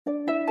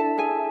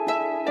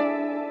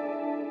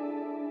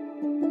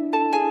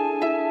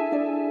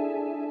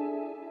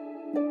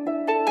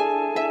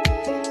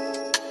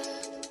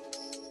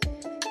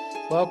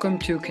Welcome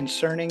to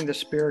Concerning the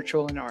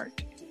Spiritual and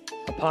Art,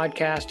 a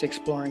podcast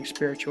exploring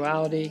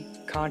spirituality,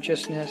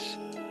 consciousness,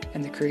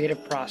 and the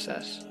creative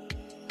process.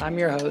 I'm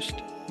your host,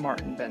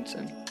 Martin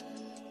Benson.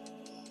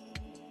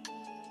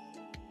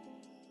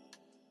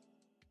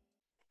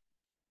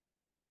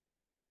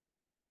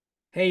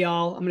 Hey,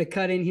 y'all. I'm going to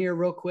cut in here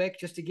real quick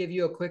just to give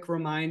you a quick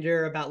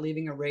reminder about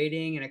leaving a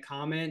rating and a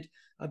comment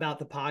about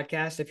the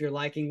podcast if you're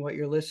liking what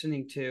you're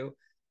listening to.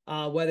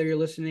 Whether you're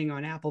listening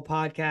on Apple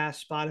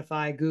Podcasts,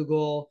 Spotify,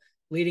 Google,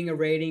 leaving a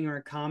rating or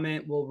a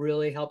comment will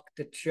really help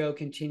the show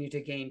continue to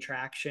gain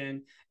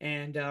traction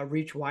and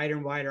reach wider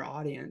and wider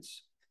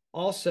audience.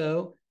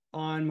 Also,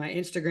 on my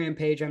Instagram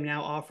page, I'm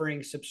now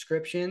offering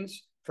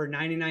subscriptions for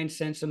 99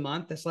 cents a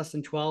month. That's less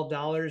than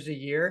 $12 a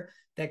year.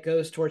 That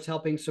goes towards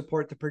helping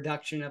support the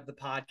production of the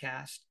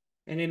podcast.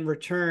 And in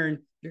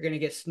return, you're going to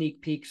get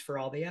sneak peeks for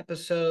all the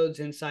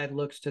episodes, inside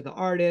looks to the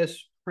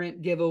artists,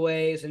 print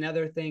giveaways, and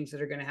other things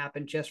that are going to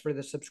happen just for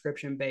the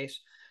subscription base.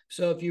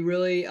 So if you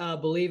really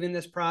believe in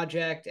this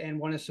project and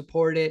want to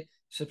support it,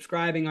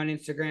 subscribing on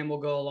Instagram will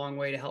go a long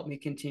way to help me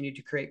continue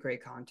to create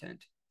great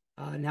content.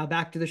 Now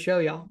back to the show,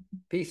 y'all.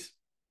 Peace.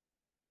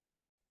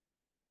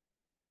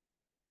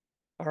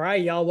 All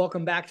right, y'all,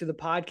 welcome back to the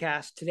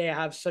podcast. Today, I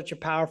have such a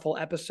powerful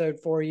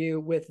episode for you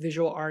with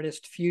visual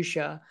artist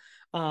Fuchsia.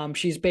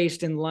 She's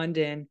based in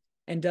London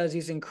and does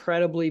these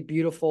incredibly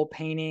beautiful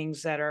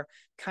paintings that are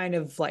kind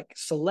of like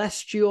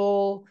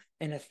celestial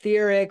and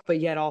etheric, but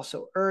yet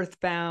also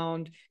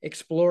earthbound,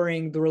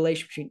 exploring the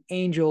relationship between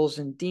angels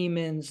and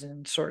demons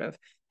and sort of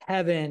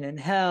heaven and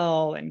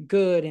hell and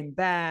good and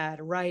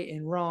bad, right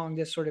and wrong.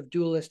 This sort of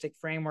dualistic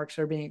frameworks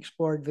are being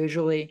explored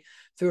visually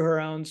through her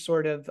own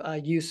sort of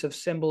use of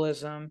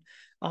symbolism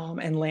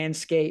and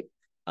landscape.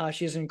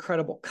 She has an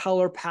incredible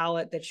color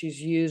palette that she's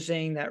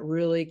using that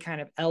really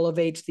kind of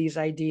elevates these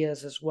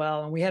ideas as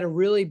well. And we had a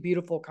really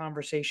beautiful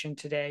conversation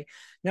today,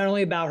 not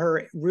only about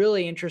her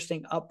really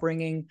interesting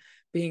upbringing,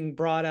 being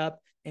brought up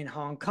in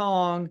Hong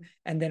Kong,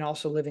 and then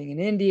also living in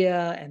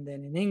India and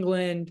then in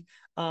England,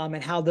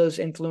 and how those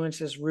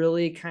influences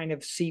really kind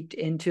of seeped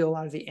into a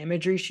lot of the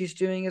imagery she's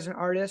doing as an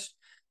artist.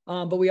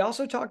 But we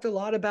also talked a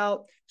lot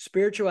about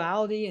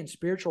spirituality and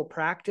spiritual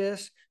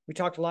practice. We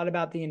talked a lot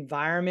about the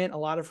environment. A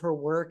lot of her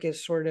work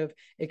is sort of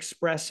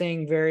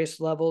expressing various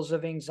levels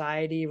of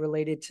anxiety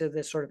related to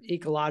the sort of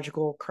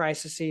ecological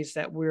crises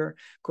that we're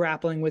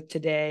grappling with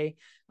today.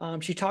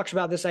 She talks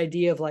about this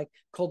idea of like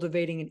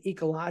cultivating an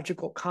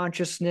ecological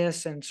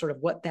consciousness and sort of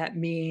what that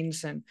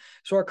means. And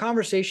so our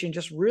conversation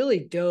just really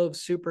dove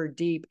super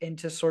deep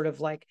into sort of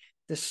like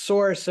the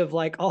source of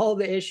like all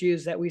the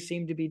issues that we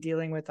seem to be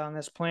dealing with on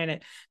this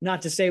planet.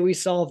 Not to say we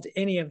solved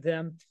any of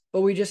them,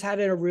 but we just had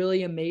a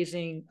really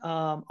amazing,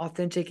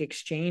 authentic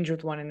exchange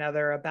with one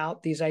another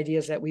about these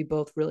ideas that we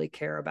both really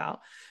care about.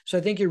 So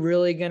I think you're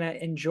really going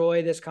to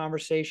enjoy this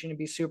conversation and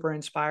be super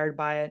inspired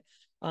by it,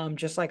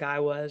 just like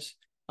I was.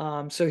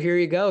 So here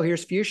you go.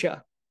 Here's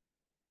Fuchsia.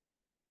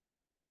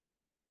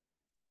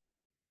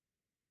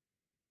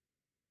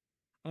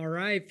 All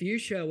right,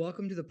 Fuchsia,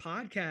 welcome to the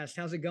podcast.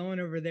 How's it going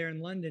over there in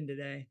London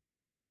today?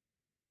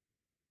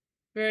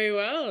 Very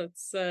well.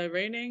 It's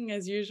raining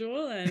as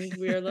usual, and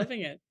we are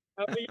loving it.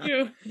 How are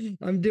you?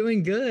 I'm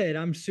doing good.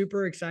 I'm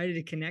super excited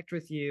to connect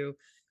with you.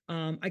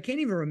 I can't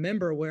even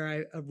remember where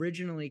I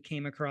originally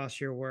came across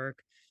your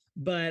work,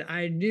 but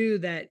I knew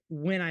that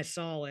when I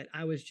saw it,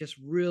 I was just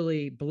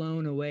really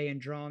blown away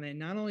and drawn in,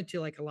 not only to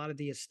like a lot of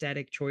the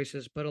aesthetic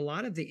choices, but a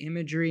lot of the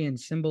imagery and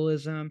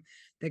symbolism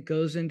that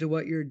goes into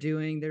what you're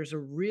doing. There's a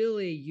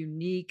really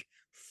unique,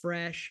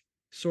 fresh,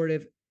 sort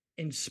of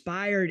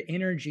inspired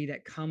energy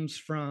that comes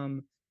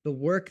from the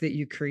work that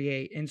you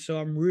create. And so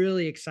I'm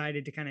really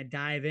excited to kind of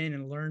dive in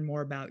and learn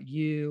more about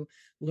you,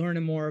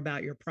 learn more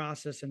about your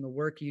process and the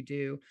work you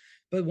do.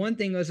 But one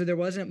thing was that there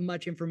wasn't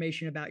much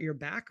information about your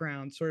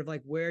background, sort of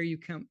like where you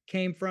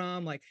came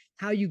from, like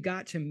how you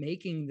got to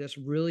making this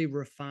really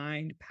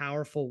refined,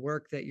 powerful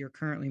work that you're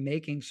currently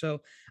making.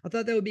 So I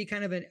thought that would be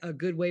kind of a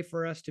good way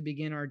for us to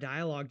begin our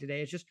dialogue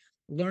today. Is just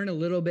learn a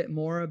little bit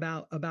more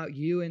about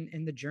you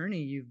and the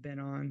journey you've been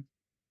on.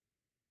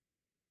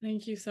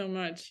 Thank you so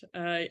much.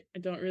 I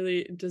don't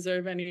really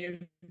deserve any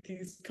of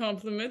these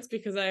compliments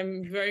because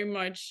I'm very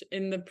much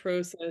in the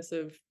process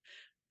of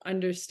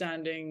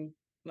understanding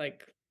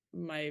like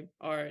my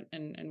art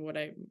and what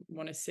I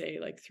want to say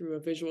like through a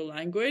visual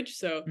language.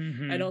 So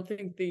I don't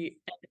think the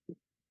end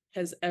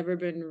has ever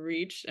been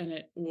reached, and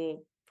it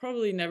will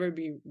probably never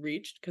be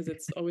reached because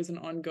it's always an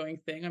ongoing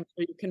thing. I'm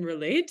sure you can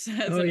relate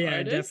as Oh an yeah,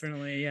 artist.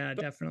 definitely. Yeah,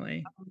 But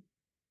definitely.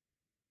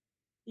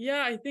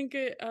 yeah, I think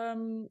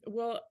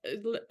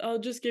I'll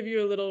just give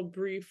you a little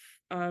brief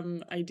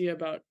idea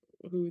about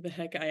who the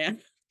heck I am.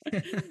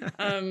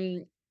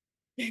 um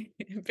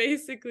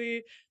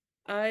Basically,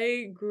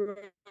 I grew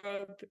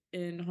up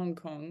in Hong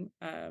Kong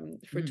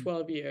for Mm,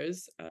 12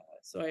 years.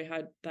 So I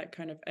had that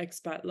kind of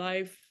expat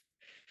life.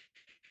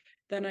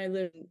 Then I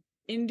lived in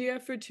India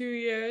for 2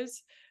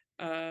 years,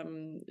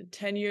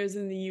 10 years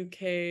in the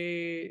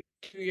UK,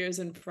 2 years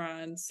in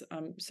France.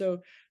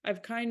 So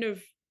I've kind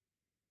of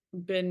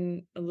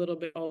been a little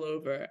bit all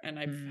over, and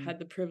I've Mm, had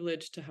the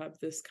privilege to have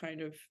this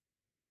kind of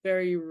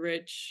very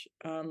rich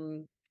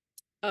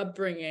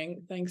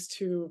upbringing thanks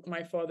to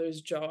my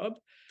father's job.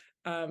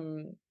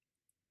 Um,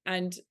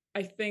 and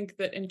I think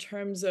that in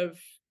terms of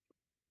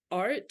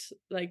art,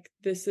 like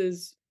this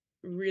is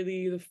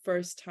really the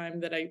first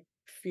time that I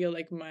feel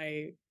like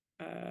my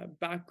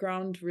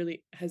background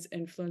really has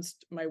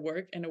influenced my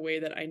work in a way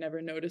that I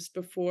never noticed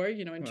before,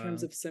 in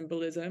terms wow. of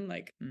symbolism.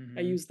 Like I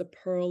Mm-hmm. use the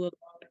pearl a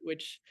lot,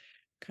 which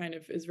kind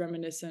of is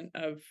reminiscent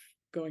of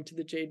going to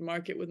the jade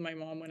market with my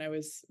mom when I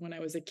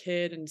was a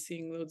kid and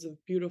seeing loads of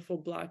beautiful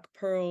black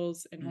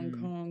pearls in Hong Mm,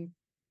 Kong.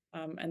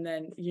 And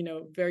then,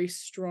 very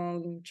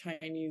strong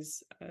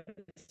Chinese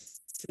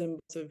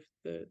symbols of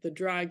the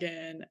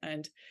dragon,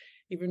 and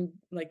even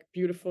like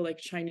beautiful like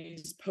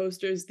Chinese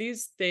posters.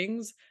 These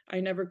things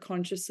I never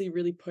consciously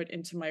really put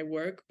into my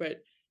work, but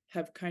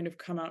have kind of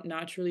come out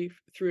naturally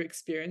through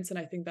experience. And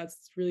I think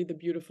that's really the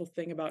beautiful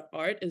thing about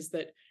art, is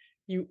that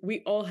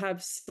we all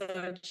have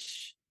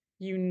such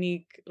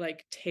unique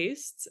like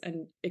tastes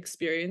and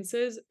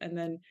experiences, and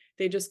then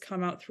they just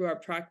come out through our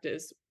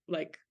practice,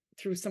 like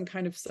through some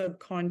kind of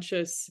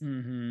subconscious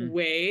mm-hmm.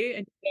 way,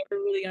 and you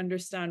never really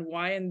understand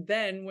why. And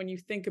then when you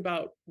think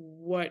about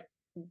what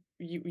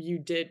you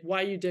did,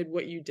 why you did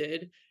what you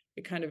did,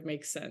 it kind of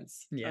makes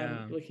sense,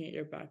 Yeah. looking at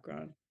your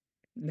background.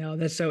 No,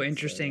 that's so So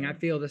interesting. I yeah.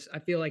 feel this. I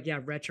feel like, yeah,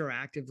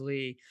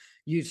 retroactively,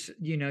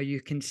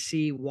 you can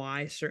see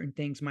why certain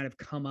things might have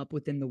come up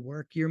within the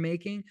work you're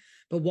making.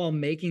 But while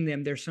making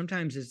them, there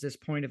sometimes is this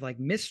point of like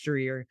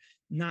mystery or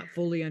not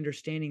fully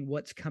understanding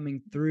what's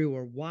coming through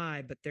or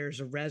why. But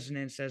there's a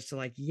resonance as to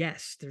like,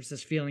 yes, there's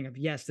this feeling of,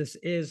 yes, this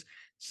is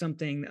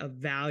something of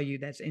value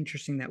that's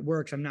interesting that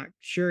works. I'm not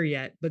sure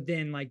yet. But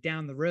then like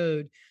down the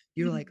road,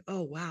 you're like,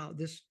 oh wow,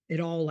 this it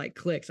all like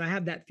clicks. I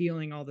have that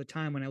feeling all the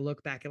time when I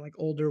look back at like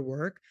older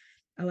work.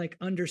 I like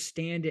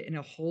understand it in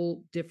a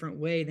whole different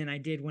way than I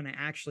did when I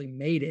actually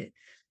made it.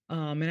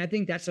 And I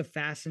think that's a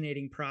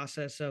fascinating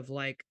process of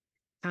like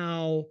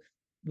how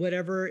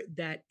whatever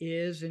that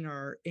is in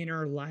our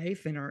inner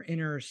life, in our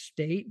inner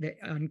state, the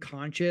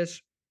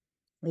unconscious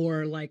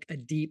or like a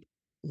deep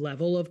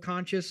level of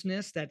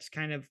consciousness that's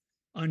kind of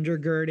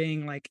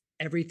undergirding like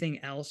everything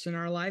else in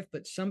our life,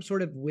 but some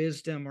sort of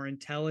wisdom or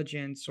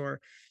intelligence or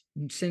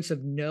sense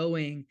of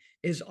knowing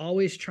is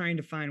always trying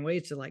to find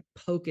ways to like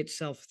poke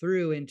itself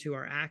through into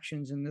our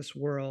actions in this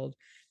world.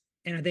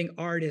 And I think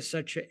art is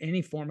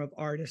any form of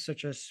art is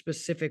such a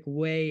specific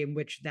way in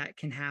which that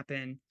can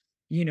happen,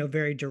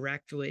 very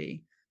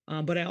directly.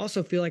 But I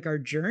also feel like our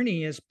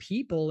journey as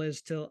people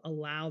is to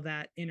allow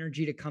that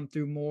energy to come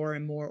through more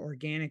and more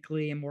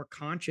organically and more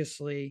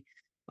consciously,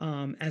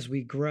 as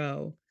we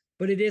grow.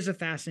 But it is a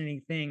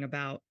fascinating thing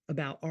about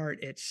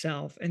art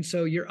itself. And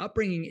so your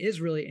upbringing is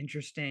really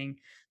interesting,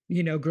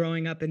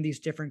 growing up in these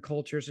different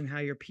cultures and how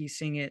you're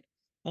piecing it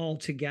all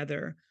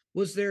together.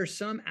 Was there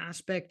some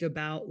aspect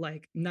about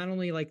like not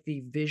only like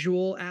the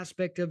visual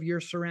aspect of your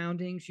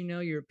surroundings,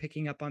 you're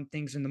picking up on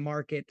things in the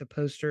market, the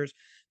posters,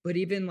 but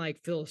even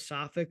like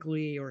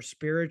philosophically or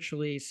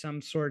spiritually,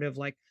 some sort of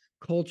like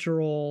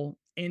cultural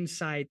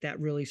insight that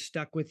really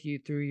stuck with you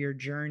through your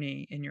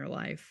journey in your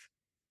life?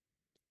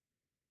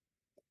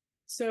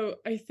 So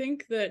I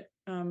think that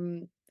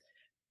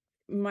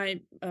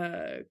my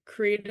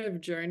creative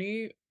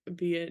journey,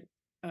 be it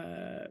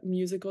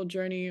musical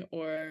journey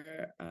or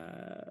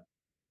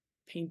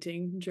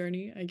painting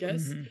journey, I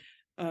guess,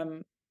 Mm-hmm.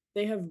 um,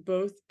 they have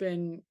both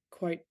been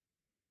quite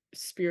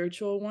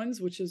spiritual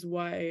ones, which is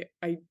why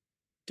I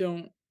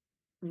don't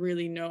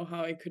really know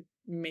how I could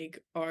make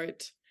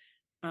art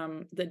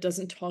that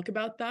doesn't talk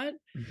about that,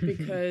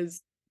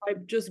 because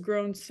I've just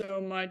grown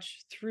so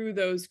much through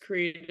those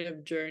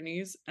creative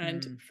journeys.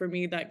 And Mm, for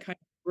me, that kind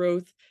of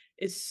growth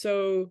is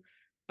so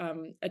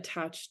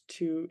attached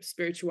to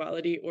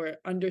spirituality or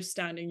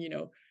understanding,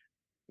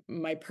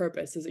 my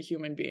purpose as a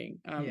human being,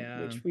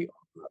 yeah. which we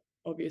all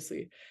have,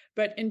 obviously.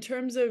 But in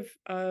terms of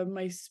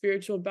my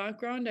spiritual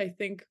background, I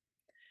think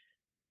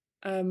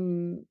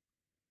um,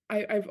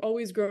 I've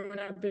always grown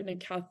up in a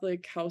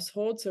Catholic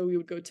household, so we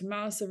would go to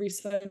mass every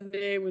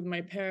Sunday with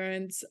my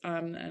parents,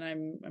 and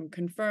I'm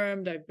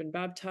confirmed. I've been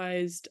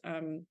baptized,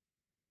 and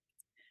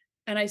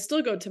I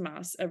still go to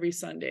mass every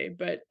Sunday.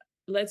 But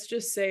let's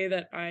just say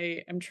that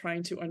I am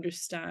trying to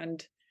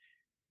understand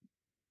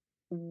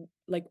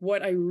like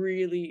what I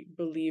really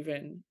believe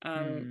in. I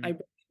Mm, believe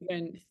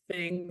in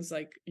things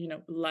like,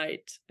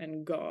 light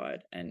and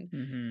God and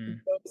mm-hmm.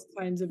 those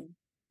kinds of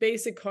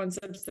basic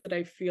concepts that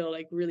I feel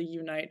like really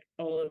unite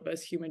all of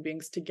us human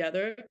beings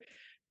together.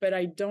 But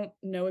I don't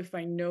know if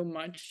I know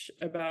much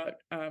about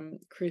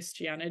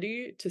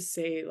Christianity to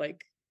say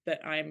like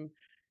that I'm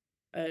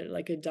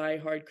like a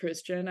diehard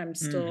Christian. I'm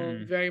still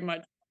Mm-hmm. very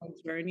much on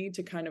a journey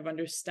to kind of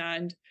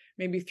understand,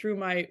 maybe through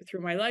my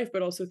life,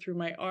 but also through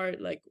my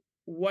art, like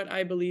what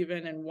I believe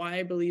in and why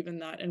I believe in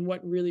that and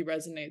what really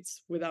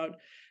resonates, without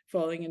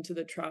falling into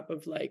the trap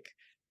of like,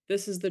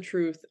 this is the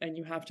truth and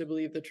you have to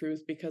believe the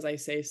truth because I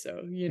say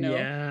so,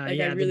 Yeah, like I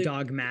yeah, the really,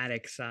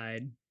 dogmatic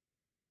side.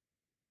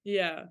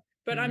 yeah.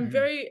 But I'm Mm-hmm.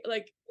 very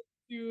like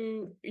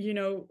to,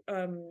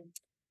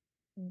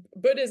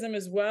 Buddhism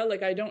as well.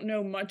 Like, I don't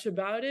know much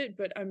about it,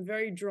 but I'm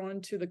very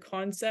drawn to the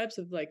concepts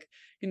of, like,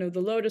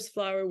 the lotus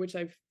flower, which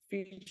I've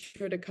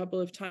featured a couple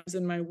of times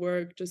in my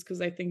work, just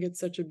because I think it's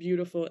such a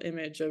beautiful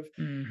image of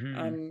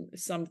Mm-hmm.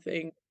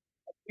 something,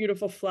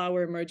 beautiful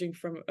flower emerging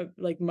from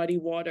like muddy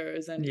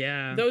waters, and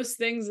Yeah. those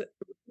things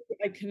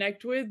I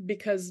connect with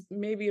because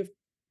maybe of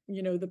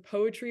the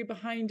poetry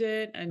behind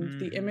it and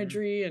the Mm-hmm.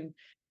 imagery. And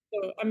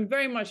so I'm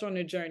very much on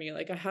a journey.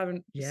 Like, I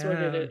haven't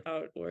sorted Yeah. it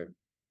out or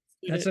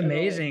stood That's it at all.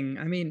 amazing.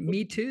 I mean,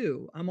 me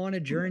too. I'm on a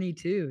journey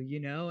too,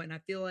 and I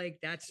feel like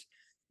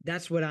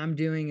that's what I'm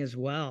doing as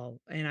well.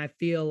 And I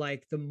feel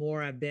like the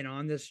more I've been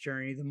on this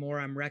journey, the more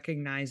I'm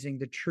recognizing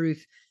the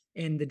truth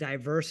in the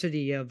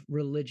diversity of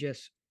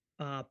religious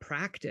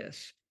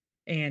practice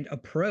and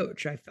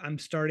approach. I'm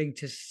starting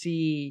to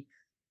see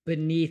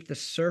beneath the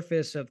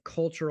surface of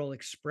cultural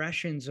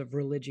expressions of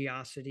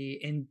religiosity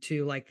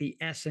into like the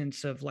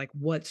essence of like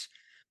what's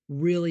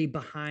really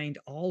behind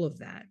all of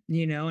that,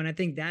 and I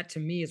think that to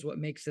me is what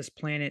makes this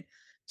planet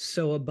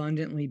so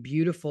abundantly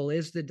beautiful,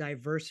 is the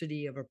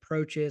diversity of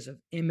approaches, of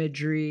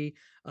imagery,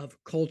 of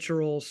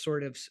cultural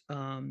sort of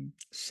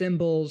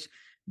symbols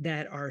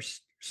that are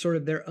sort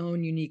of their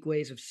own unique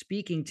ways of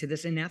speaking to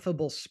this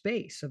ineffable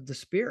space of the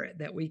spirit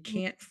that we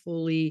can't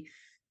fully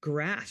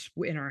grasp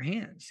in our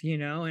hands,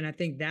 and I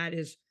think that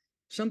is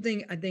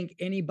something. I think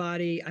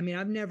anybody, I mean,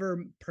 I've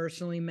never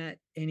personally met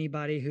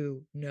anybody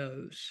who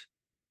knows,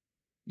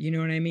 you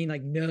know what I mean?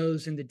 Like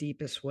knows in the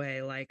deepest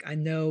way. Like I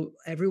know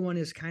everyone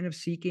is kind of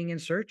seeking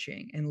and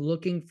searching and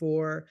looking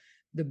for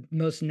the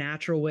most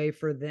natural way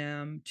for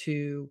them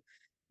to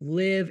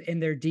live in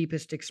their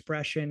deepest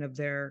expression of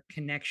their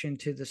connection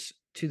to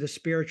the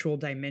spiritual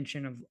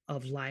dimension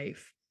of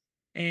life.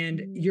 And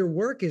Mm, your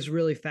work is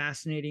really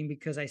fascinating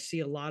because I see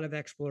a lot of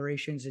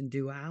explorations in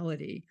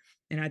duality.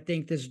 And I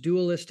think this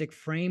dualistic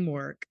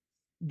framework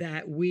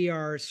that we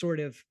are sort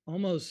of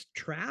almost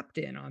trapped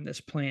in on this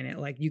planet.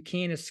 Like you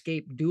can't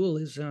escape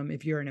dualism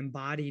if you're an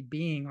embodied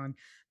being on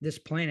this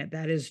planet.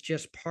 That is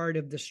just part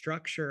of the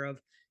structure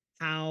of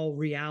how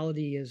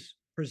reality is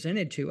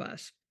presented to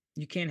us.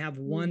 You can't have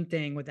mm, one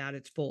thing without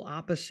its full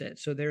opposite.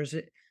 So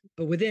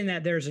but within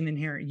that, there's an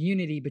inherent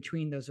unity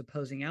between those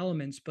opposing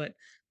elements. But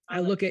I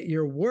look at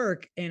your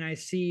work and I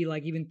see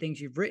like even things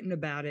you've written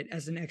about it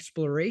as an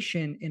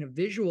exploration in a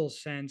visual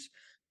sense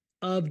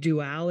of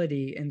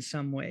duality in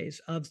some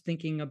ways, of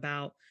thinking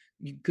about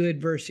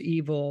good versus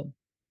evil,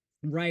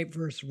 right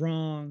versus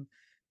wrong,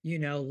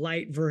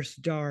 light versus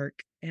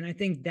dark. And I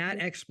think that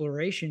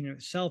exploration in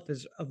itself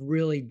is a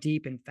really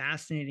deep and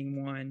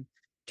fascinating one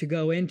to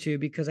go into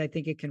because I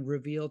think it can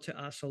reveal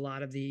to us a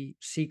lot of the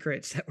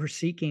secrets that we're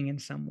seeking in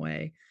some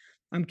way.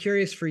 I'm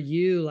curious for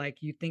you,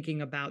 like you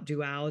thinking about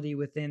duality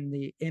within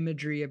the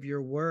imagery of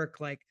your work,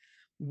 like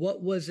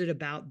what was it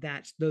about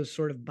those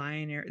sort of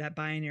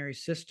binary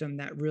system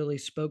that really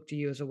spoke to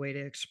you as a way to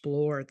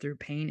explore through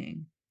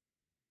painting?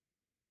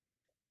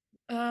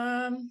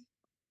 um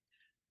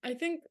I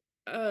think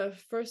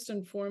first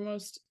and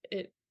foremost,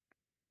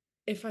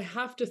 if I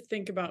have to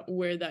think about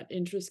where that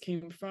interest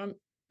came from,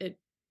 it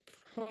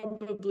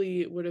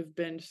probably would have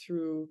been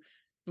through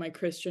my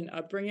Christian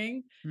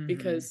upbringing, Mm-hmm.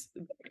 because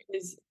there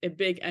is a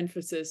big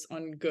emphasis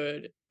on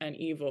good and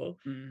evil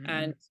Mm-hmm.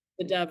 and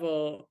the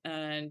devil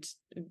and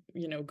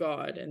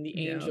God and the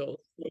Yep. angels.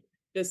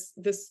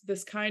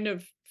 This kind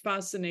of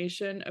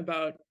fascination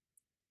about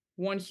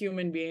one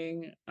human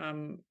being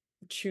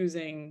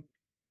choosing,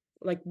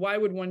 like, why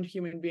would one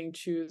human being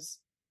choose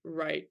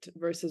right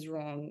versus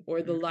wrong,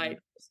 or the Mm-hmm. light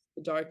versus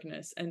the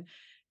darkness? And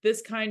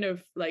this kind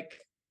of like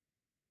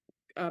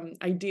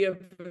idea of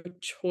a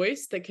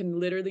choice that can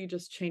literally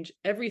just change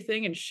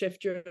everything and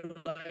shift your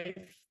life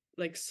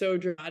like so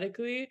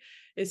dramatically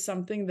is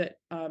something that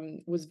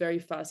was very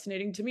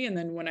fascinating to me. And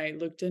then when I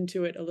looked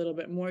into it a little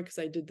bit more, because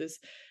I did this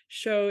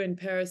show in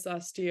Paris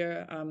last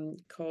year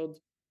called,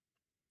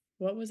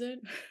 what was it?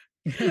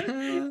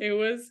 I It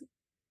was,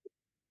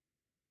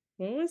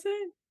 what was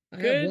it?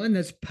 have Good. one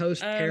that's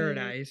Post um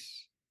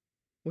Paradise,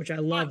 which I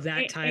love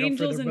that title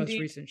for the Angels and most Demons.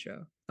 recent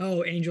show.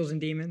 Oh, Angels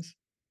and Demons.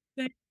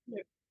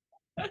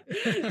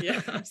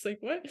 Yeah, I was like,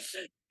 what?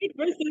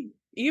 Versus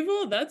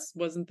evil? That's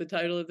wasn't the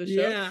title of the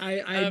show. Yeah,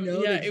 I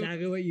know Yeah,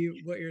 exactly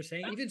what you're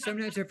saying. Even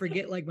sometimes I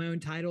forget like my own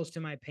titles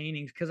to my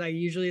paintings because I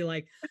usually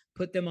like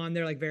put them on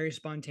there like very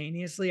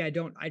spontaneously. I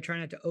try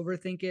not to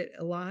overthink it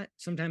a lot.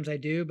 Sometimes I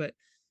do, but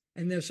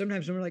and then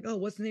sometimes when we're like, oh,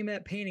 what's the name of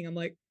that painting? I'm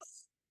like,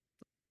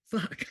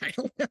 fuck, I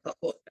don't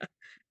know.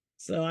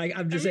 So I'm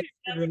I just mean, able to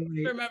you never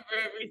relate. remember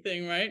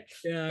everything, right?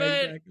 Yeah,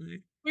 But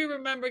exactly. we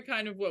remember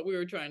kind of what we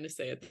were trying to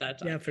say at that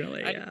time.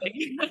 Definitely. I Yeah.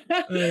 think.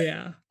 Oh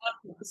yeah.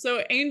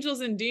 So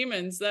angels and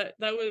demons, that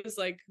was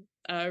like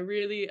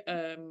really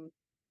an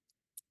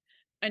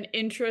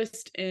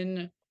interest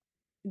in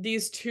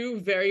these two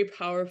very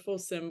powerful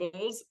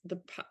symbols,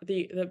 the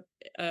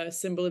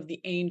symbol of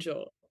the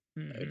angel,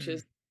 which Mm-hmm.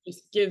 is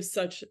just gives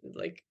such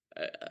like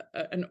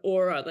an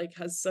aura, like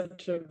has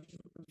such a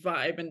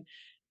vibe, and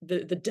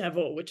the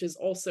devil, which is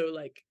also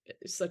like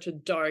such a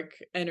dark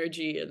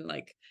energy and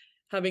like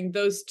having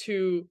those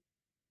two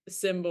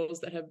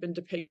symbols that have been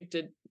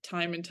depicted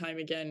time and time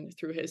again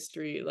through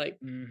history, like,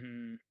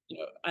 Mm-hmm.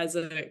 as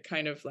a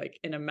kind of like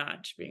in a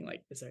match, being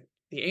like, is it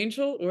the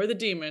angel or the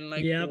demon?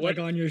 Like, Yep, what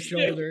like on your do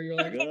shoulder. You're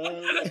like,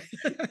 oh.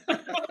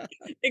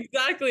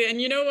 exactly.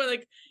 And you know what,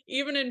 like,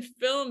 even in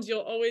films,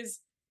 you'll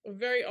always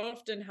very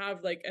often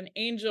have like an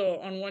angel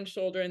on one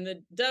shoulder and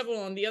the devil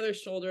on the other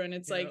shoulder, and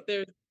it's like Yep.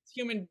 there's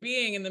human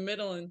being in the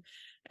middle. And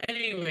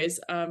anyways,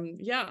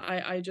 yeah,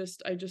 I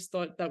just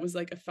thought that was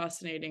like a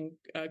fascinating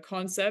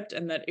concept,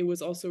 and that it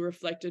was also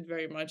reflected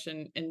very much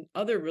in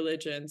other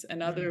religions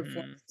and other forms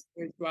Mm-hmm. of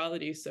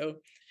spirituality. So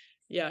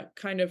yeah,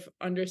 kind of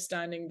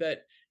understanding that,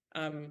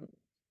 um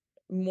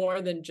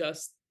more than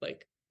just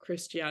like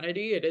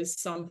Christianity, it is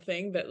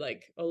something that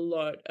like a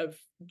lot of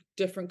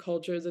different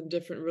cultures and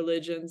different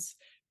religions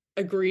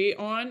agree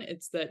on.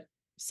 It's that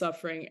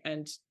suffering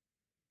and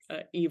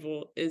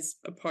evil is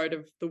a part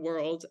of the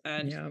world,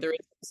 and Yep. there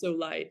is also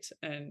light.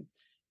 And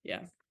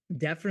yeah.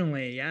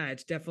 Definitely. Yeah.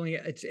 It's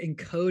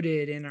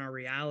encoded in our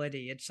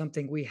reality. It's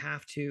something we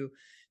have to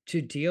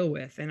deal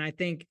with. And I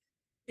think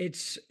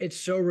it's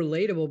so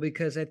relatable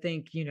because I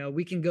think,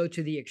 we can go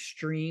to the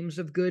extremes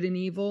of good and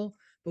evil,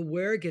 but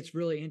where it gets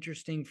really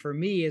interesting for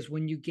me is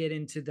when you get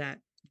into that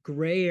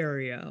gray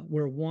area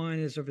where one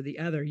is over the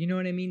other. You know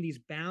what I mean? These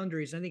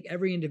boundaries. I think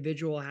every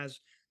individual has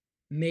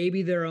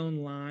maybe their own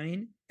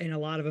line, and a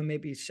lot of them may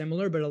be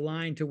similar, but a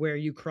line to where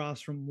you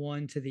cross from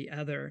one to the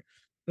other.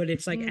 But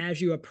it's like Mm,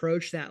 as you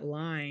approach that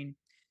line,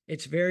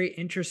 it's very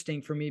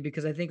interesting for me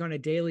because I think on a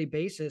daily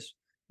basis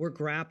we're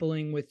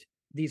grappling with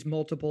these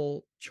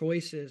multiple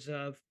choices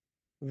of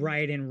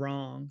right and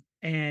wrong,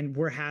 and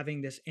we're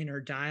having this inner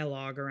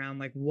dialogue around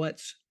like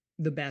what's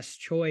the best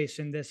choice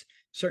in this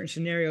certain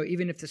scenario,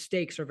 even if the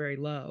stakes are very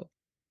low.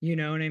 You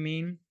know what I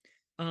mean?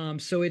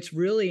 So it's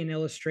really an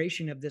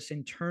illustration of this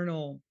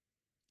internal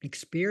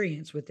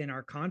experience within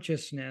our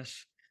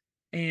consciousness.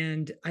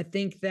 And I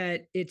think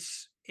that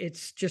it's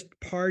just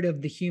part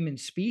of the human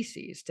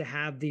species to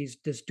have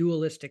this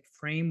dualistic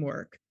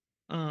framework,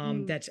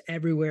 mm, that's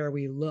everywhere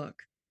we look.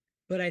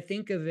 But I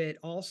think of it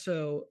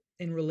also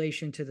in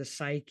relation to the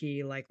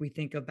psyche, like we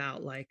think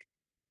about like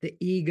the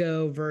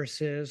ego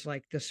versus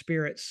like the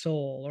spirit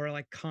soul, or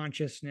like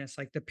consciousness,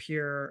 like the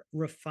pure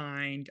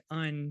refined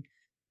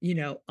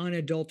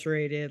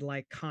unadulterated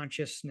like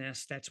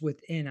consciousness that's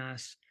within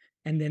us,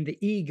 and then the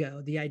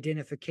ego, the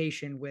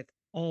identification with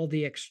all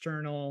the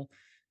external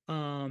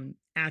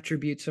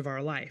attributes of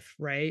our life,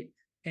 right?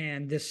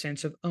 And this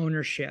sense of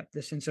ownership,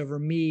 the sense over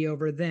me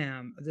over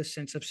them, this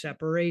sense of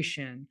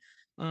separation,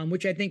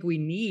 which I think we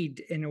need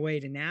in a way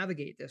to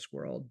navigate this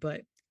world.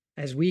 But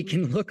as we mm.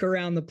 can look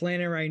around the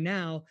planet right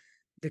now,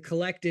 the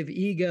collective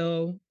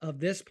ego of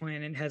this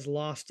planet has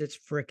lost its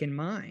freaking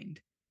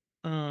mind.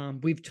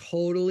 We've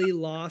totally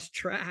lost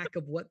track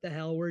of what the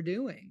hell we're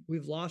doing.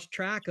 We've lost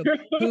track of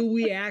who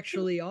we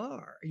actually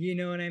are. You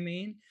know what I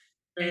mean?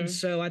 And Yeah.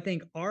 so I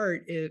think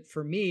art,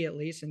 for me at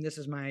least, and this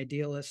is my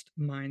idealist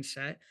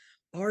mindset,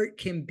 art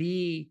can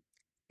be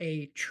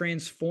a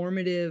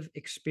transformative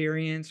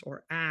experience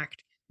or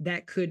act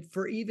that could,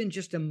 for even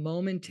just a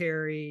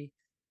momentary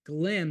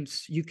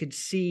glimpse, you could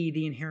see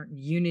the inherent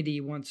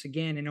unity once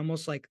again and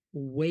almost like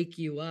wake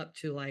you up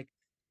to like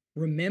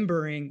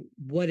remembering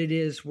what it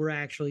is we're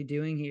actually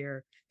doing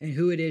here and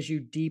who it is you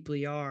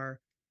deeply are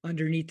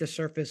underneath the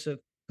surface of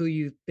who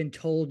you've been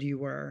told you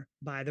were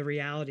by the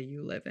reality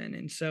you live in.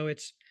 And so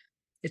it's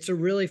a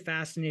really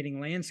fascinating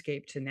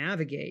landscape to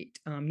navigate,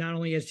 not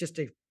only as just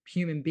a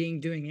human being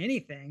doing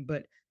anything,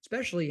 but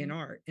especially in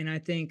art. And I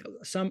think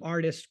some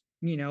artists,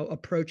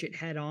 approach it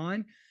head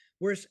on,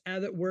 whereas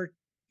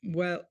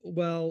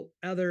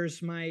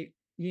others might,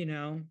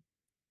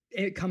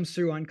 it comes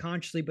through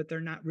unconsciously, but they're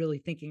not really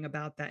thinking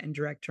about that in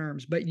direct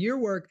terms. But your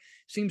work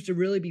seems to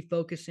really be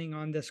focusing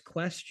on this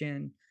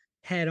question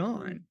head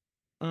Mm,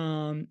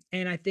 on.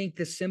 And I think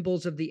the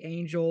symbols of the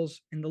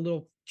angels and the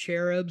little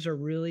cherubs are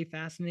really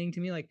fascinating to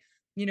me. Like,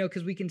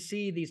 because we can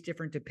see these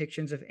different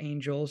depictions of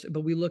angels,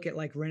 but we look at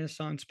like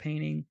Renaissance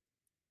painting,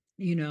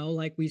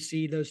 like we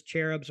see those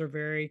cherubs are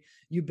very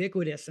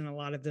ubiquitous, and a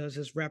lot of those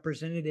is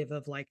representative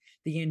of like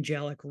the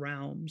angelic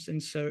realms,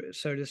 and so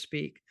to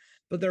speak.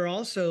 But they're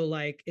also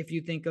like, if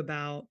you think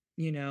about,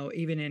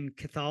 even in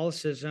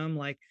Catholicism,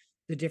 like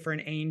the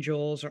different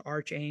angels or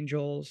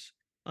archangels,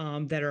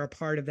 that are a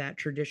part of that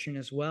tradition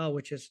as well,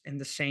 which is in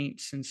the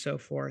saints and so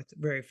forth.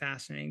 Very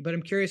fascinating. But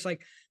I'm curious,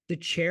 like the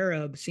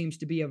cherub seems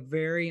to be a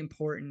very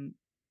important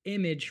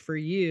image for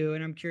you,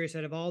 and I'm curious,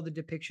 out of all the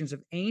depictions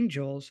of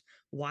angels,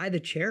 why the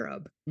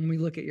cherub? When we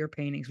look at your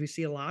paintings, we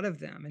see a lot of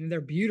them and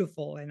they're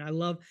beautiful. And I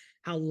love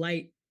how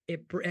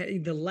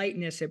the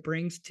lightness it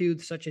brings to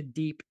such a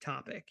deep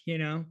topic.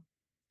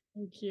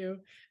 thank you.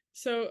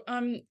 So,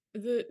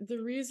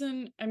 the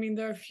reason, I mean,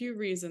 there are a few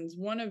reasons.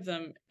 One of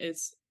them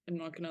is, I'm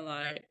not gonna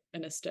lie,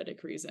 an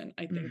aesthetic reason.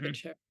 I think the Mm-hmm.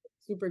 chair is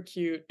super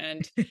cute,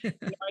 and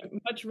I'd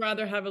much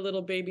rather have a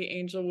little baby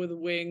angel with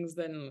wings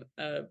than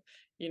a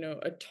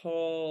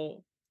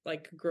tall,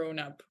 like grown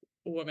up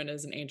woman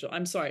as an angel.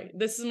 I'm sorry.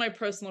 This is my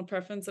personal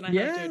preference, and I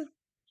have to. Yeah.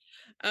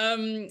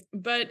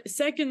 But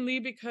secondly,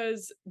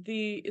 because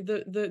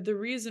the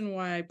reason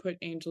why I put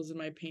angels in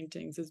my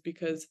paintings is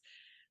because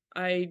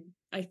I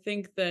I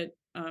think that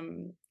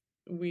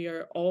we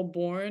are all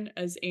born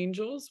as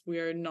angels. We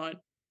are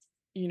not,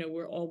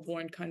 we're all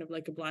born kind of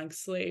like a blank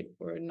slate.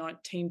 We're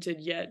not tainted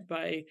yet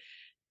by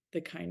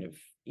the kind of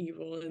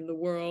evil in the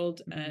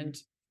world and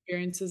Mm,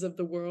 experiences of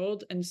the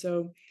world. And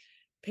so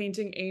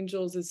painting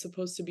angels is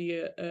supposed to be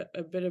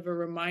a bit of a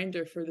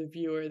reminder for the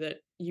viewer that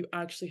you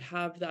actually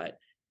have that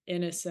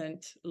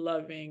innocent,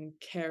 loving,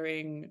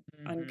 caring,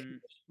 mhm.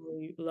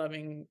 unconditionally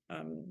loving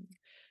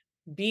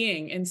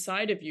being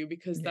inside of you,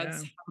 because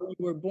that's Yeah. how you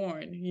were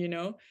born.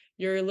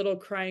 You're a little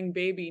crying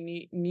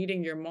baby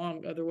needing your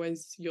mom,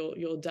 otherwise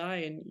you'll die,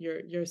 and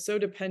you're so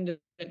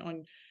dependent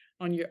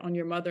on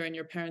your mother and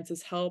your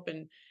parents' help,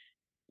 and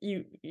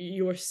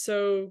you are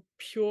so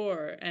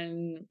pure.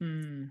 And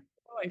Mm,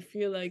 I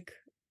feel like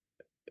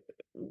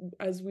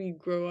as we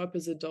grow up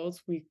as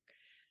adults,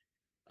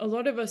 a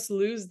lot of us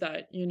lose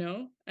that.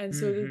 And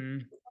so the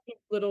mhm,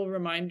 little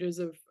reminders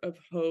of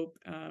hope,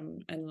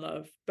 and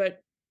love.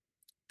 But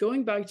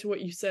going back to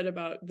what you said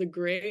about the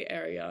gray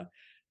area,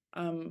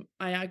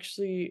 I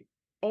actually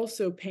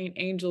also paint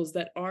angels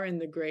that are in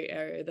the gray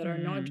area, that are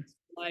not mm, just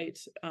light,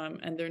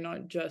 and they're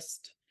not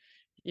just,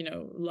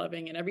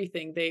 loving and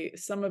everything.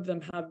 Some of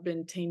them have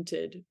been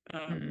tainted,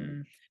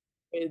 mm.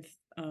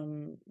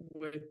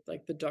 with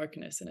like the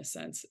darkness in a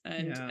sense.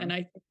 Yeah. And I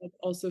think that's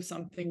also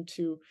something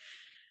to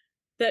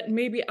that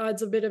maybe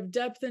adds a bit of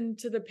depth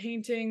into the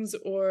paintings,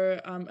 or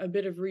a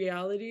bit of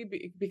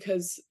reality,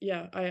 because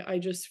yeah, I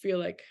just feel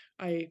like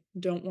I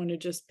don't want to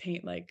just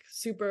paint like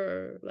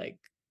super like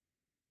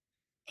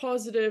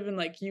positive and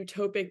like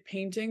utopic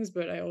paintings,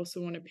 but I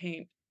also want to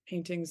paint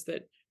paintings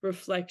that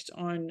reflect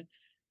on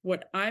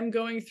what I'm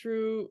going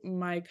through,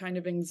 my kind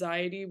of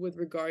anxiety with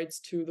regards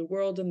to the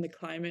world and the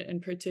climate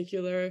in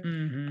particular,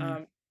 Mhm,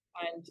 um,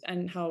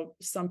 and how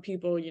some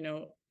people,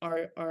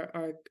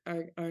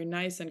 are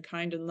nice and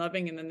kind and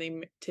loving, and then they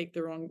make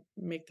the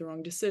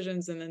wrong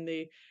decisions, and then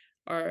they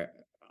are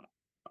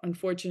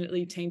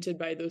unfortunately tainted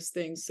by those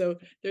things. So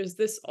there's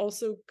this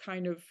also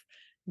kind of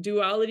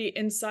duality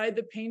inside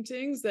the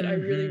paintings that I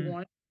really mhm.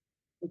 want,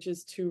 which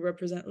is to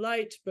represent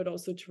light, but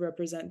also to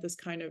represent this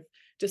kind of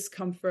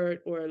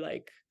discomfort, or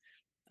like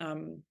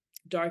um,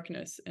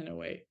 darkness in a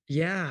way.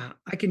 Yeah,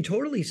 I can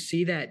totally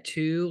see that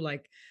too,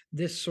 like,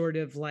 this sort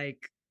of,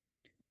 like,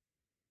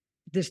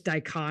 this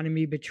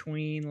dichotomy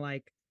between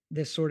like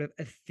this sort of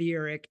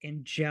etheric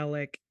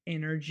angelic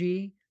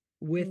energy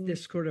with Mm,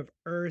 this sort of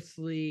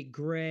earthly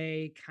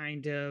gray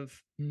kind of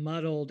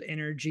muddled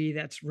energy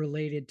that's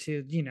related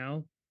to,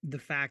 the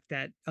fact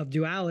that of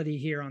duality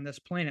here on this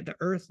planet, the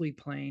earthly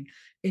plane.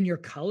 In your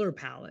color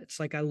palettes,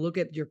 like I look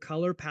at your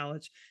color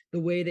palettes, the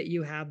way that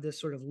you have this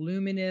sort of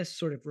luminous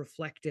sort of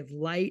reflective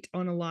light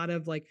on a lot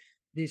of like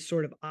these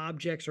sort of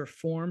objects or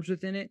forms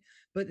within it,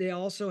 but they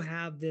also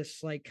have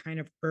this like kind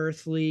of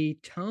earthly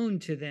tone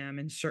to them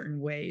in certain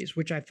ways,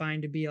 which I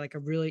find to be like a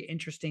really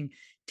interesting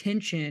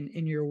tension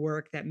in your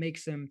work that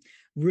makes them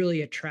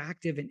really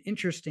attractive and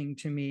interesting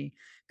to me,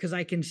 because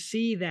I can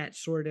see that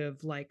sort of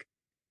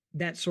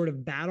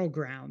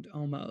battleground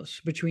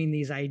almost between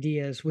these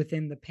ideas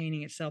within the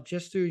painting itself,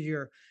 just through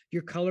your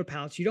color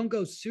palettes. You don't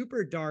go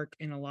super dark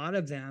in a lot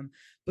of them,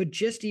 but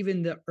just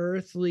even the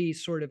earthly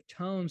sort of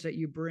tones that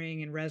you bring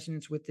in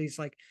resonance with these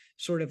like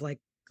sort of like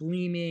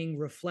gleaming,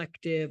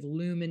 reflective,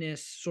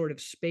 luminous sort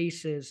of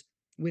spaces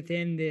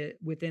within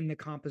the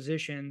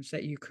compositions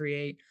that you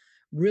create,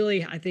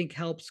 really I think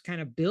helps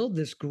kind of build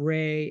this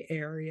gray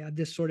area,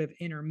 this sort of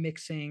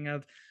intermixing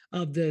of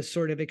the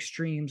sort of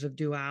extremes of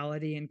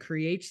duality, and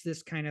creates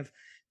this kind of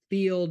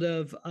field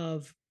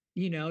of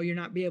you're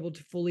not be able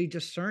to fully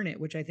discern it,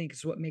 which I think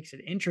is what makes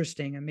it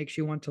interesting and makes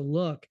you want to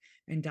look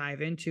and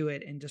dive into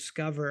it and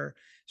discover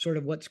sort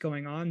of what's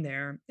going on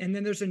there. And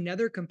then there's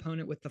another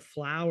component with the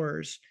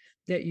flowers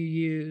that you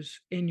use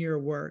in your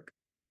work.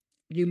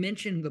 You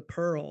mentioned the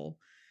pearl,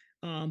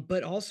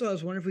 but also I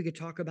was wondering if we could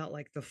talk about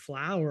like the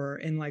flower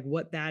and like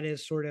what that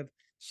is sort of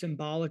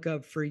symbolic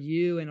of for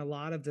you. And a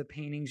lot of the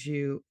paintings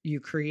you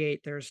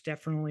create, there's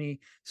definitely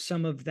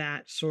some of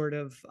that sort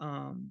of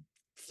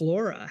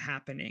flora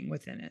happening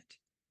within it.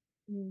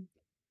 mm.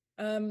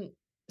 Um,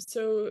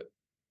 so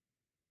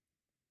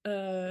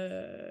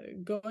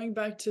going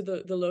back to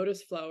the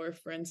lotus flower,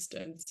 for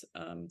instance,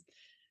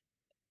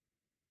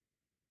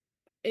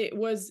 it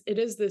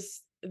is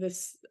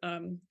this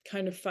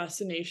kind of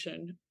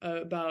fascination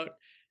about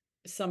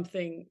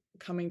something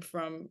coming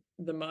from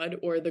the mud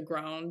or the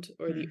ground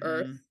or the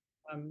earth,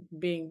 Hmm.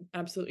 being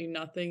absolutely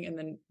nothing, and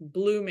then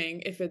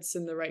blooming, if it's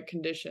in the right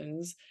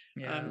conditions,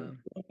 Yeah. blooming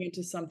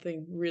into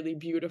something really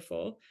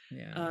beautiful.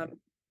 Yeah. Um,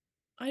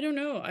 I don't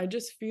know. I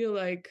just feel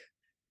like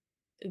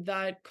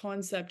that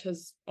concept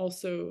has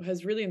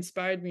really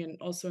inspired me, and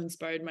also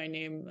inspired my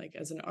name, like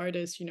as an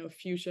artist.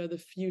 Fuchsia, the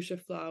fuchsia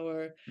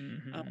flower,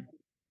 um, Hmm.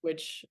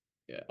 which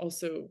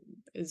also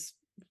is,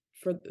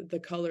 for the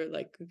color,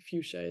 like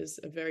fuchsia is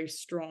a very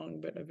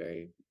strong but a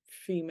very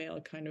female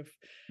kind of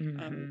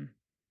um, Hmm.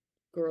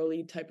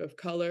 girly type of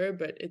color,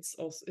 but it's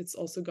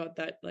also got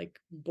that like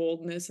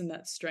boldness and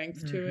that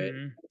strength to it.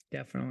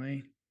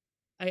 Definitely.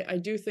 I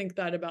do think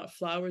that about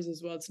flowers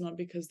as well. It's not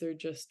because they're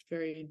just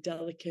very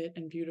delicate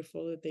and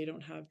beautiful that they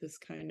don't have this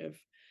kind of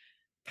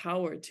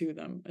power to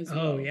them as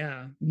Oh well.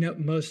 yeah, no,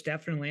 most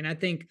definitely. And I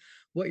think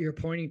what you're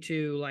pointing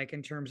to, like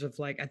in terms of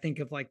like, I think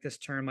of like this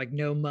term, like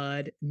no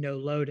mud, no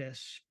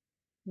lotus.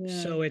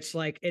 Yeah. So it's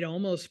like it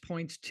almost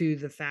points to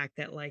the fact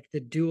that like the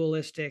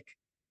dualistic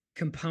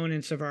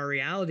components of our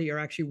reality are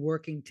actually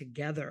working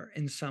together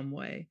in some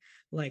way.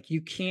 Like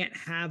you can't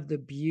have the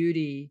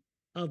beauty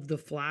of the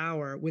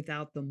flower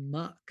without the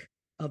muck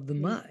of the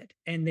Mm, mud,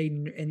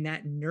 and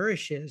that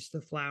nourishes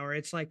the flower.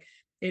 It's like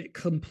it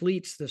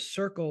completes the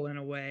circle in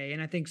a way.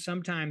 And I think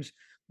sometimes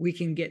we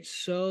can get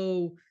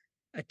so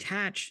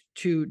attached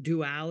to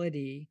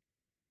duality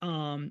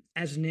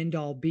as an end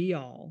all be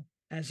all,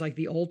 as like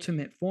the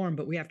ultimate form,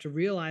 but we have to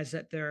realize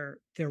that they're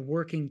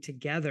working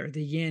together,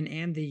 the yin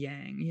and the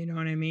yang, you know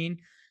what I mean?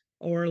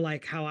 Or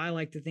like how I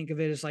like to think of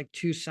it as like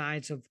two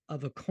sides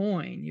of a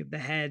coin. You have the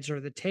heads or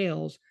the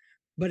tails,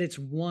 but it's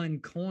one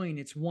coin,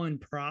 it's one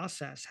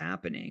process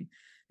happening.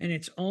 And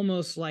it's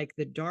almost like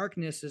the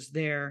darkness is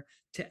there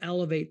to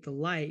elevate the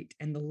light,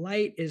 and the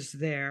light is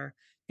there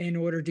in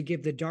order to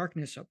give the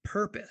darkness a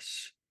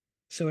purpose.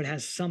 So it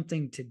has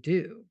something to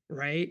do,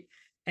 right?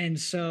 And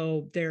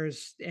so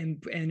there's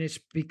and it's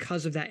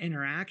because of that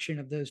interaction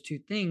of those two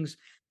things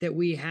that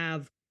we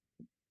have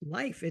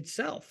life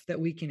itself that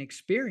we can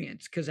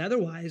experience, because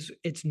otherwise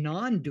it's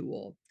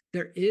non-dual.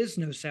 There is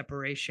no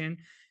separation,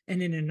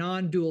 and in a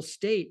non-dual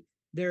state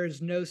there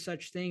is no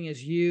such thing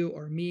as you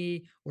or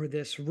me or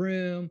this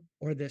room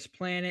or this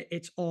planet.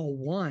 It's all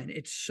one.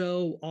 It's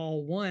so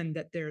all one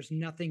that there's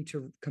nothing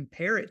to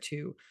compare it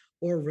to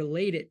or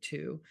relate it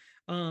to,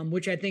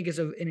 which I think is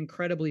an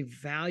incredibly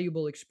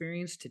valuable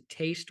experience to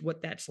taste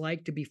what that's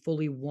like to be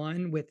fully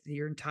one with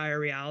your entire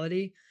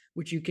reality,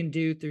 which you can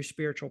do through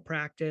spiritual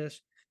practice,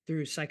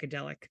 through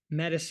psychedelic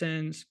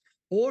medicines,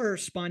 or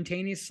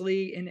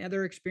spontaneously in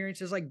other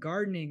experiences like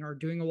gardening or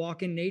doing a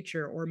walk in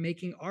nature or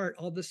making art.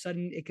 All of a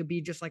sudden it could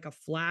be just like a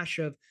flash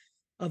of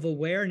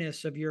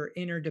awareness of your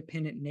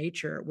interdependent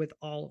nature with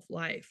all of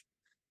life.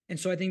 And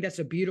so I think that's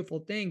a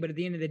beautiful thing. But at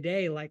the end of the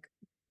day, like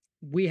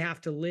we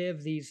have to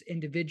live these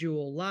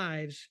individual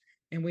lives,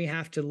 and we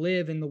have to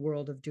live in the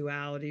world of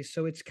duality.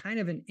 So it's kind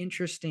of an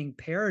interesting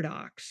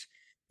paradox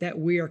that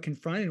we are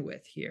confronted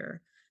with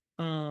here.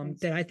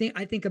 That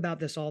I think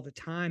about this all the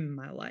time in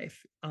my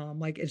life.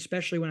 Like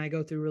especially when I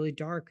go through really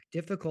dark,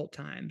 difficult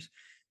times,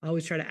 I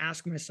always try to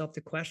ask myself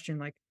the question,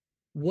 like,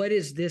 what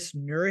is this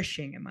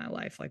nourishing in my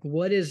life? Like,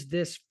 what is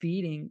this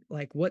feeding?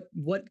 Like, what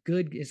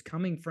good is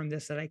coming from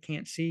this that I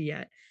can't see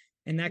yet?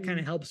 And that kind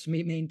of helps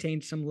me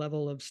maintain some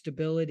level of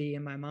stability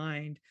in my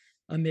mind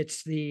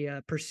amidst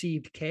the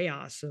perceived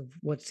chaos of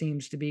what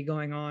seems to be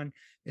going on,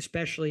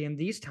 especially in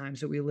these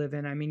times that we live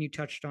in. I mean, you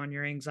touched on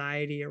your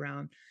anxiety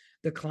around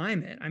the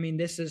climate. I mean,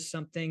 this is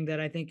something that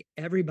I think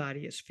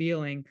everybody is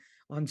feeling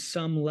on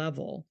some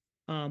level.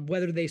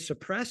 Whether they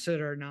suppress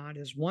it or not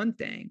is one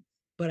thing,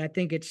 but I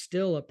think it's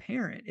still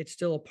apparent. It's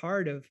still a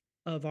part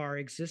of our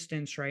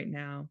existence right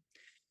now.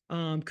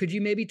 Could you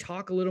maybe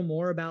talk a little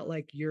more about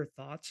like your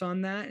thoughts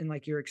on that and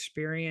like your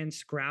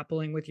experience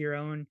grappling with your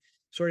own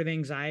sort of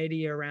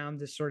anxiety around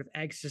this sort of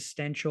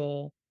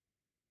existential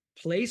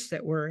place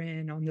that we're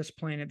in on this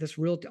planet? This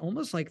real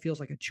almost like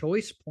feels like a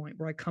choice point.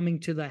 We're like coming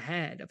to the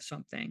head of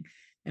something,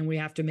 and we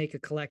have to make a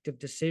collective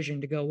decision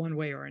to go one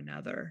way or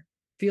another.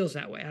 Feels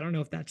that way. I don't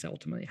know if that's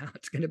ultimately how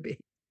it's going to be.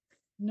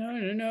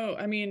 No.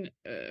 I mean,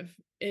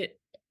 it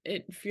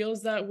it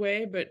feels that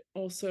way, but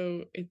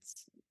also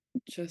it's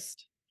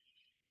just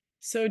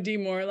so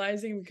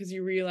demoralizing because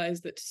you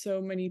realize that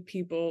so many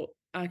people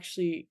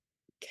actually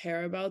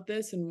care about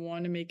this and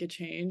want to make a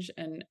change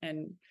and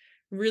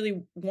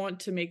really want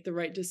to make the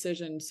right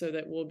decision so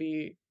that we'll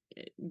be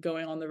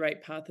going on the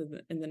right path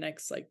in the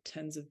next like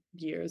tens of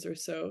years or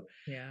so.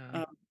 Yeah.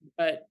 um,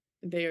 but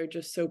they are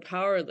just so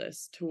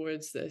powerless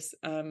towards this.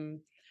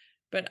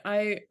 But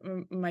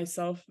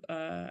myself,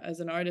 as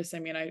an artist, I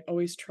mean, I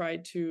always try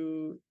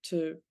to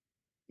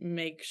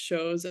make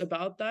shows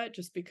about that,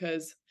 just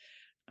because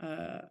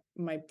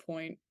my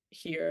point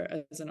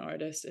here as an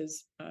artist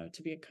is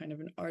to be a kind of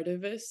an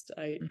artivist.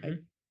 I Mm-hmm.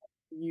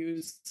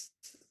 use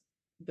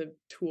the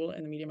tool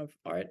and the medium of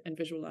art and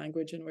visual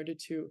language in order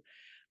to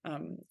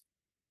um,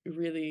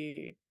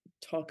 really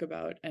talk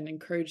about and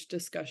encourage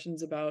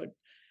discussions about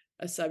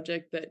a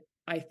subject that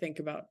I think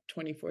about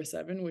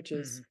 24/7, which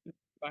Mm-hmm. is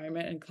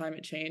environment and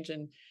climate change,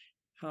 and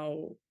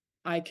how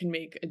I can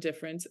make a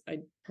difference. I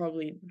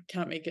probably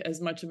can't make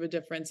as much of a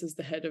difference as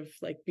the head of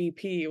like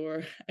BP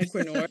or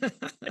Equinor,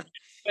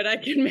 but I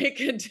can make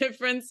a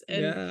difference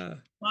in Yeah.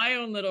 my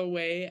own little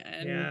way.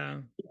 And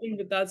Yeah. I think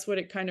that that's what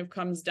it kind of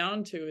comes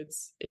down to.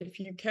 It's if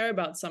you care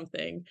about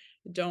something,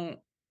 don't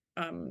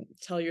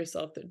tell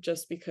yourself that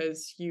just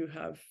because you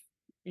have,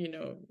 you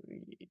know,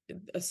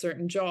 a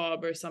certain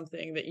job or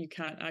something, that you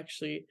can't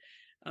actually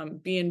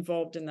be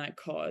involved in that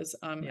cause.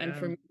 And Yeah.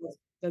 for me,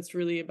 that's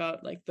really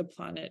about like the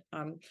planet.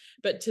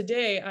 But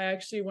today I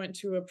actually went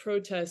to a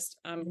protest,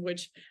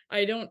 which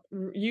I don't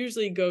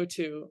usually go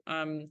to,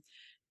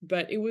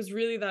 but it was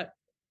really that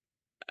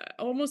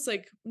almost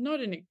like not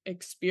an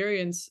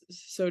experience,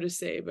 so to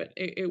say, but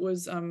it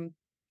was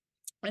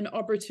an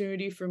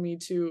opportunity for me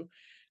to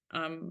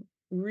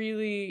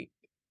really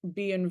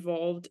be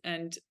involved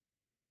and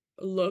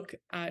look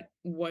at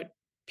what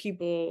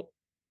people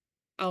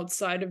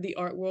outside of the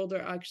art world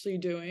are actually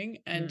doing,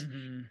 and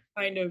Mm-hmm.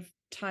 kind of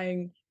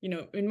tying,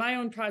 in my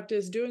own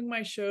practice, doing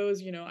my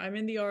shows, I'm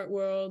in the art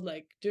world,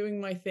 like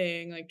doing my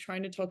thing, like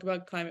trying to talk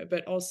about climate,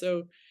 but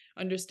also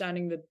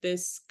understanding that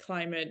this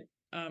climate,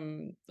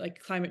 like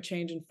climate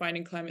change and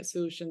finding climate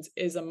solutions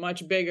is a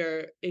much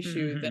bigger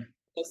issue than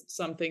Mm-hmm. just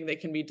something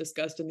that can be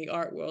discussed in the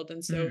art world.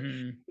 And so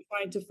Mm-hmm.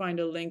 trying to find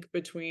a link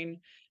between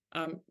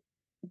um,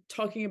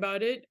 talking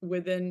about it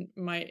within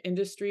my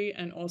industry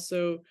and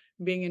also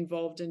being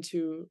involved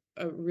into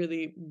a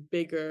really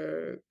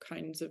bigger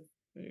kinds of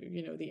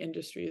the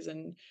industries,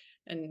 and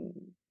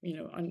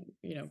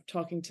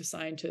talking to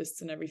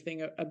scientists and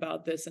everything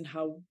about this and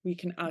how we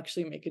can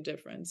actually make a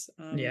difference.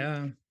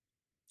 Yeah.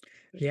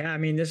 Yeah, I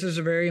mean, this is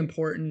a very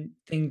important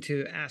thing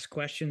to ask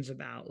questions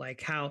about,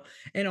 like how,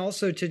 and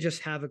also to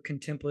just have a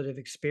contemplative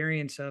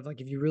experience of, like,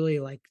 if you really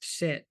like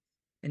sit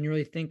and you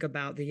really think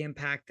about the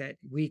impact that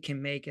we can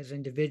make as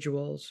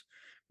individuals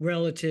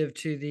relative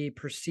to the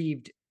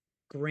perceived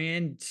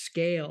grand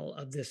scale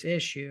of this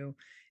issue,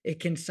 it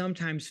can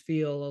sometimes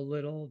feel a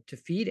little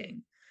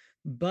defeating.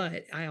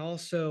 But I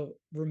also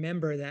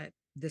remember that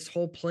this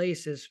whole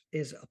place is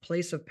a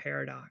place of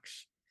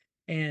paradox,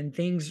 and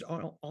things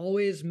don't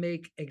always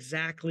make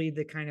exactly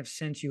the kind of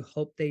sense you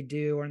hope they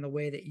do or in the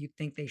way that you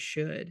think they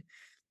should.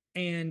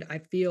 And I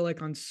feel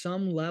like on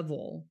some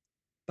level,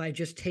 by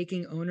just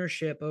taking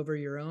ownership over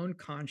your own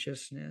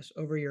consciousness,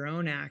 over your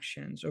own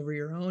actions, over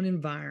your own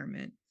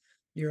environment,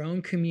 your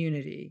own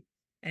community,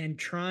 and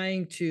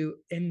trying to,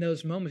 in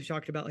those moments, you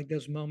talked about like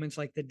those moments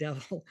like the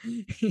devil,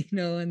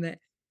 and that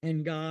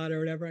and God or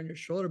whatever on your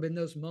shoulder, but in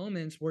those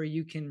moments where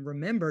you can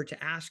remember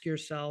to ask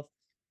yourself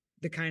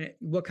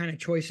what kind of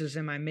choices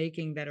am I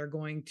making that are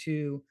going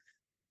to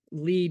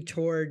lead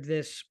toward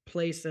this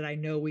place that I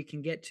know we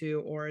can get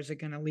to, or is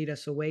it going to lead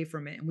us away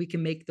from it? And we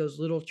can make those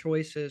little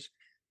choices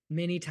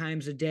many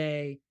times a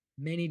day,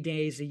 many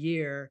days a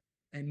year,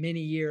 and many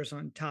years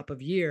on top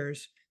of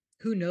years.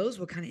 Who knows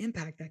what kind of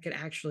impact that could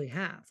actually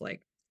have?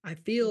 Like, I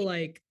feel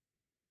like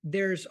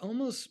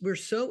we're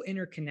so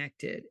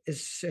interconnected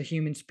as a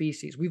human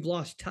species. We've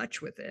lost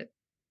touch with it.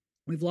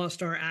 We've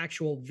lost our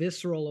actual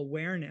visceral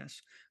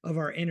awareness of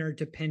our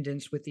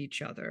interdependence with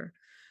each other.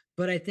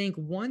 But I think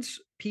once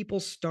people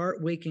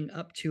start waking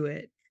up to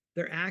it,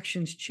 their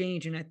actions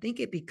change. And I think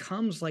it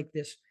becomes like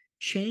this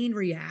chain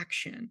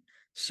reaction,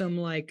 some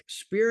like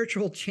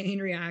spiritual chain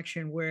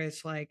reaction where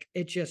it's like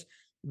it just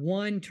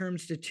one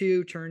turns to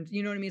two turns,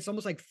 you know what I mean? It's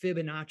almost like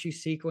Fibonacci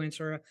sequence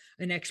or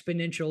an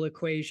exponential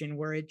equation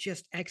where it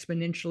just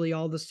exponentially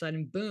all of a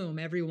sudden, boom,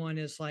 everyone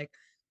is like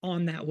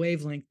on that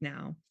wavelength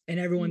now and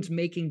everyone's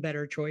making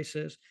better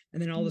choices.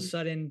 And then all of a Mhm.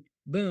 sudden,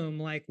 boom,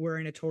 like we're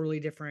in a totally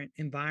different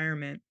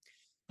environment.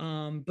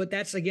 But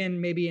that's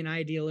again maybe an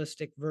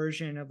idealistic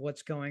version of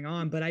what's going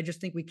on. But I just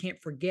think we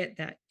can't forget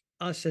that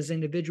us as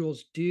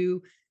individuals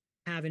do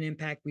have an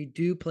impact. We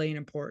do play an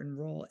important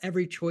role.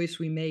 Every choice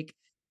we make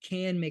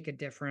can make a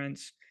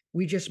difference.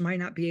 We just might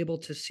not be able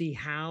to see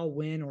how,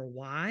 when, or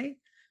why.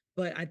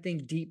 But I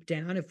think deep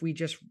down, if we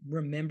just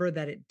remember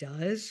that it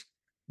does,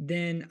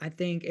 then I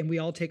think, and we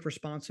all take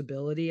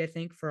responsibility, I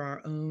think, for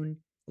our own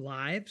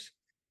lives,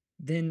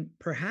 then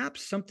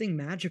perhaps something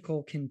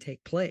magical can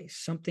take place.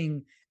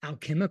 Something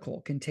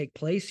alchemical can take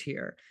place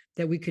here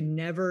that we could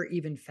never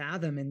even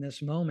fathom in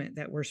this moment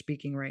that we're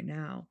speaking right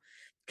now.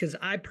 Because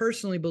I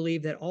personally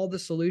believe that all the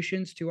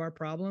solutions to our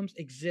problems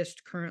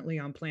exist currently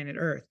on planet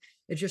Earth.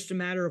 It's just a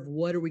matter of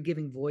what are we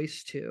giving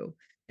voice to,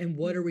 and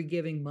what are we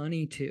giving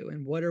money to,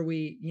 and what are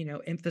we,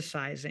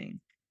 emphasizing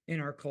in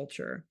our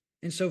culture.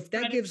 And so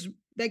that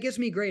gives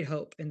me great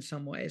hope in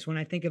some ways when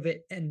I think of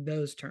it in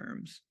those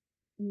terms.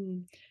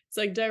 Mm. It's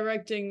like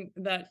directing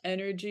that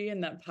energy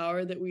and that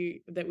power that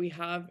we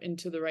have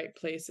into the right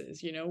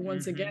places,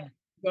 once again,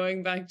 Mm-hmm.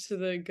 going back to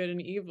the good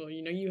and evil,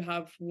 you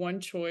have one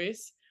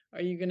choice.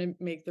 Are you going to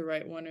make the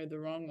right one or the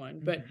wrong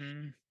one? But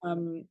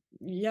Mm-hmm.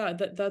 yeah,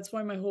 that's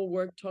why my whole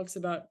work talks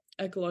about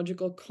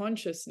ecological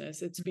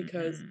consciousness. It's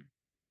because Mm-hmm.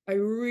 I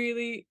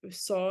really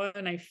saw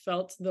and I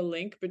felt the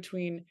link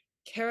between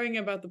caring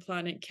about the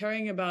planet,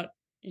 caring about,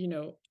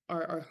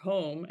 our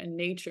home and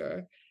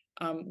nature,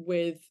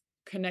 with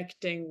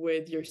connecting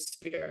with your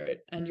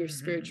spirit and your Mm-hmm.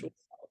 spiritual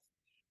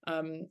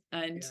self.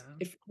 And Yeah.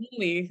 if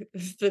only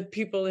the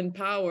people in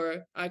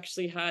power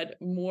actually had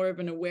more of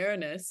an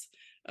awareness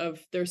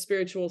of their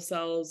spiritual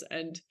selves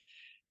and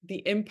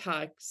the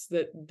impacts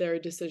that their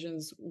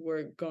decisions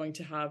were going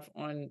to have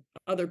on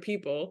other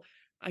people,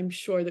 I'm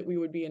sure that we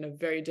would be in a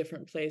very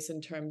different place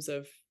in terms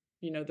of,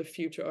 the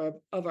future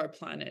of our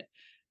planet.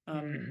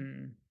 Um,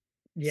 Mm-hmm.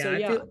 Yeah, so I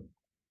yeah. feel.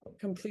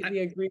 completely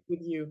agree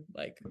with you.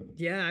 Like,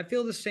 Yeah, I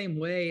feel the same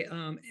way.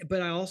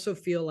 But I also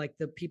feel like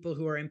the people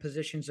who are in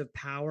positions of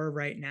power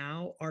right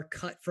now are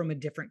cut from a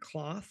different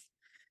cloth,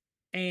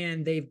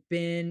 and they've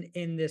been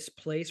in this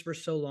place for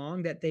so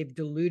long that they've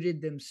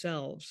deluded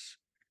themselves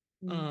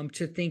mm,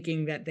 to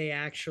thinking that they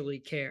actually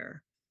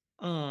care.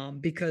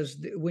 Because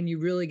when you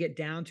really get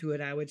down to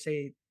it, I would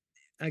say,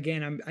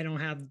 again, I don't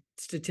have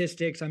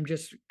statistics, I'm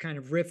just kind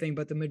of riffing,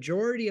 but the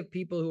majority of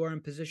people who are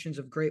in positions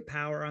of great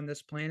power on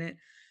this planet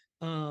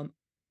um,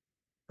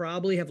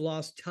 probably have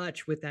lost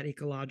touch with that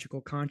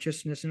ecological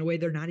consciousness in a way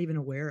they're not even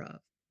aware of.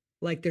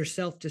 Like they're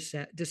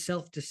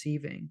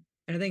self-deceiving.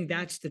 And I think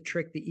that's the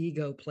trick the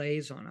ego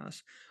plays on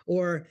us.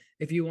 Or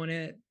if you want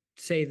to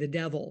say the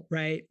devil,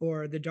 right?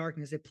 Or the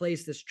darkness, it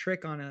plays this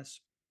trick on us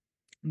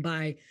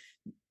by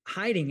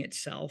hiding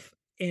itself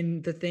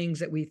in the things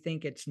that we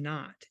think it's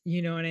not.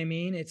 You know what I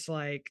mean? It's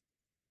like,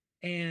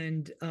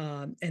 and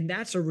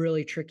that's a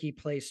really tricky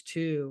place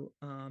too,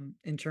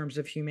 in terms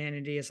of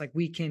humanity. It's like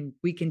we can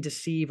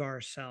deceive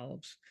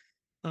ourselves,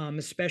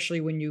 especially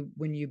when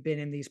you've been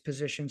in these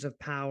positions of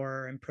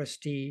power and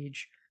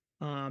prestige.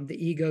 The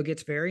ego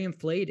gets very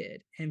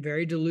inflated and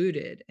very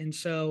diluted, and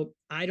so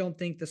I don't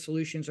think the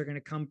solutions are going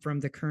to come from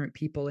the current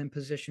people in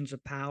positions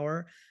of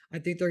power. I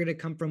think they're going to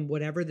come from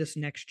whatever this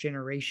next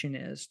generation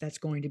is that's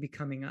going to be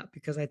coming up,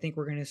 because I think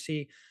we're going to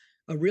see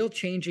a real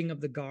changing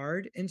of the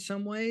guard in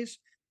some ways.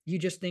 You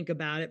just think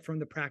about it from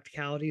the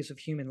practicalities of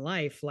human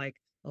life.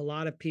 Like a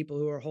lot of people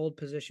who are hold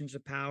positions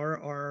of power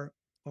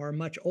are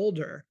much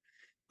older,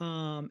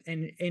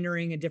 and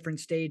entering a different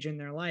stage in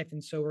their life.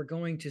 And so we're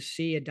going to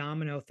see a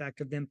domino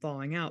effect of them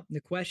falling out. The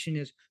question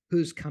is,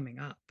 who's coming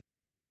up?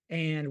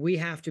 And we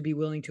have to be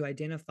willing to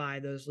identify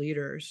those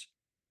leaders,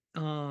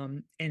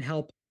 and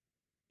help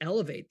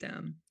elevate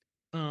them,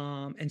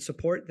 and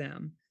support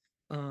them.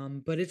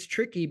 But it's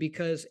tricky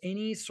because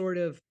any sort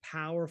of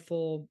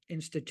powerful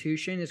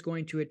institution is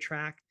going to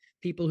attract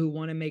people who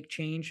want to make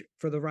change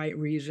for the right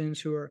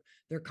reasons, who are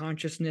their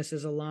consciousness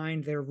is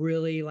aligned, they're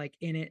really like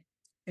in it.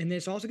 And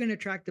it's also going to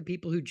attract the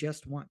people who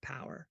just want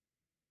power,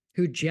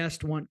 who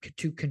just want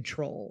to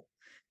control.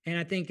 And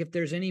I think if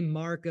there's any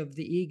mark of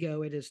the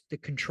ego, it is the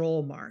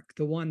control mark,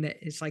 the one that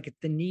is like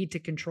the need to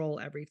control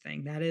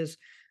everything. That is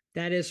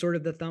sort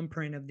of the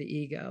thumbprint of the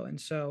ego. And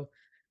so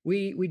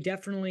we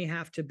definitely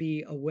have to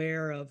be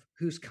aware of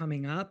who's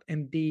coming up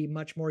and be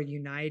much more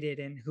united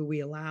in who we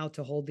allow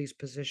to hold these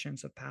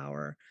positions of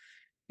power.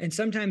 And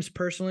sometimes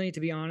personally, to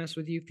be honest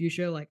with you,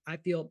 Fuchsia, like I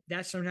feel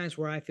that's sometimes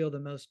where I feel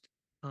the most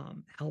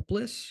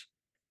helpless,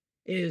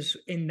 is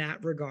in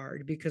that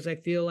regard, because I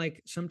feel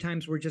like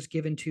sometimes we're just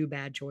given two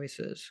bad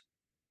choices,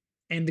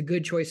 and the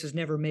good choices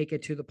never make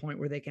it to the point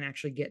where they can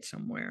actually get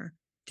somewhere.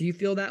 Do you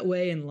feel that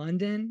way in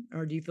London,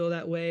 or do you feel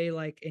that way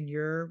like in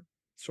your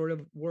sort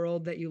of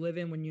world that you live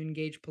in when you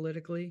engage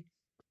politically?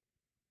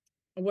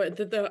 what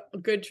the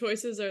good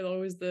choices are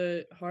always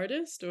the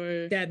hardest,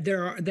 or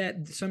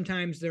That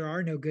sometimes there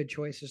are no good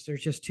choices.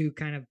 There's just two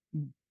kind of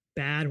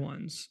bad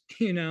ones,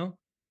 you know?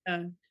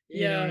 yeah,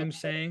 You know what yeah. I'm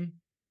saying?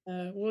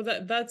 Well,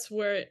 that's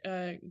where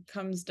it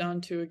comes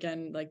down to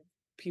again, like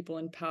people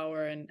in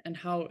power and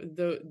how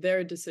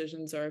their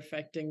decisions are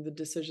affecting the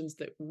decisions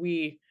that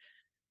we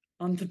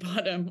on the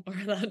bottom are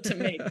allowed to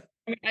make. I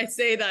mean, I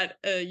say that,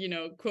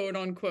 quote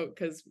unquote,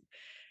 because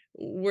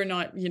we're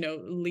not,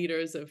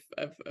 leaders of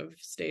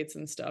states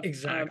and stuff.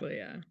 Exactly.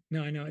 Yeah.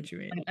 No, I know what you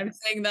mean. I'm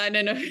saying that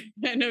in a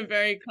in a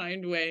very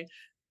kind way.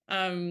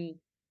 Um,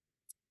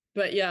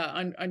 but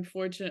yeah,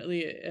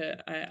 unfortunately,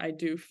 I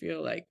do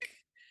feel like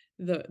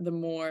the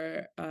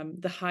more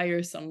the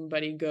higher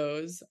somebody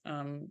goes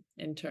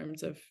in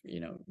terms of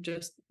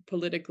just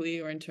politically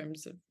or in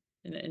terms of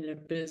in a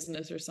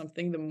business or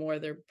something, the more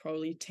they're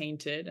probably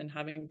tainted and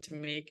having to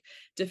make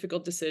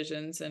difficult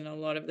decisions, and a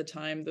lot of the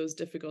time those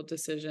difficult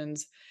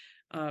decisions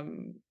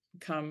um,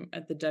 come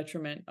at the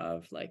detriment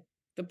of like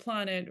the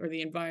planet or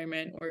the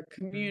environment or Mm,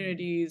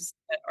 communities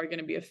that are going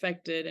to be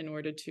affected in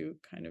order to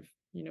kind of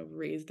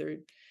raise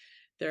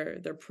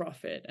their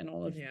profit and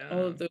all yeah.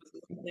 of those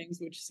things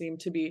which seem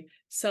to be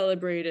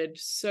celebrated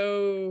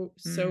so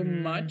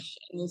Hmm. much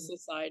in this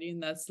society,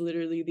 and that's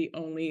literally the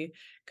only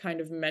kind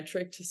of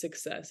metric to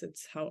success.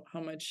 It's how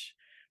much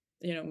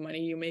money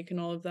you make and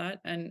all of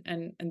that,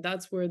 and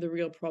that's where the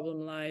real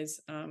problem lies.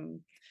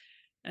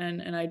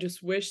 And I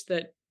just wish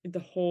that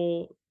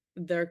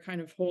their kind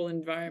of whole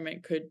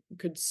environment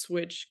could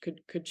switch,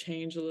 could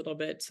change a little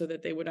bit so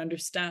that they would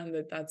understand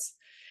that that's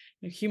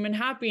human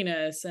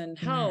happiness and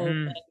health,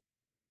 Hmm.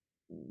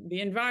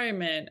 the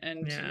environment,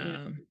 and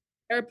Yeah.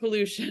 air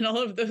pollution, all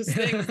of those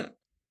things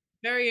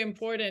very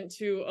important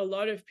to a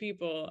lot of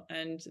people,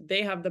 and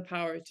they have the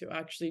power to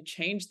actually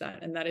change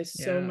that, and that is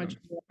so Yeah. much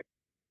more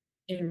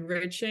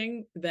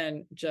enriching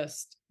than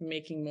just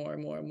making more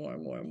and more and more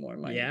and more and more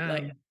money. Yeah.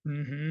 Like,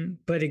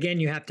 But again,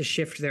 you have to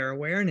shift their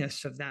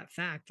awareness of that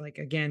fact. Like,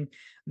 again,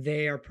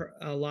 they are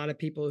a lot of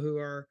people who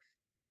are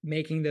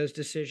making those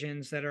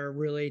decisions that are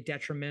really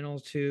detrimental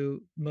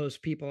to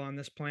most people on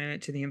this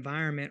planet, to the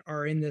environment,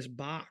 are in this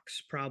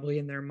box, probably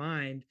in their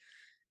mind.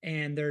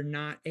 and they're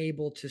not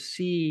able to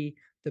see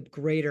the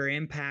greater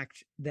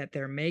impact that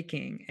they're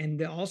making,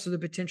 and also the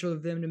potential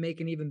of them to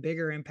make an even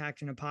bigger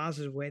impact in a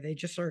positive way. They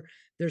just are,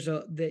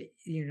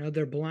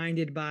 they're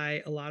blinded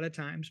by a lot of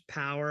times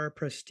power,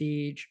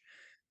 prestige,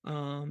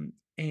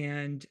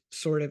 and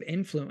sort of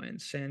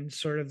influence, and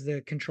sort of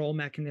the control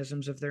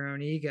mechanisms of their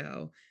own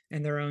ego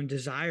and their own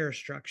desire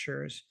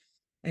structures.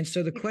 And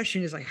so the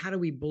question is, like, how do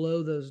we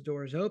blow those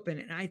doors open?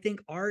 And I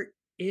think art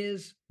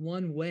is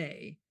one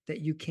way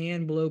that you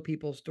can blow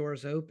people's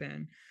doors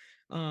open.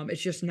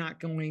 It's just not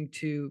going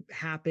to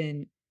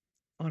happen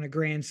on a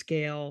grand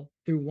scale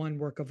through one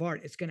work of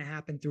art. It's going to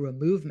happen through a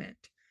movement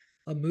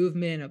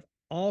of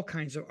all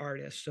kinds of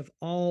artists, of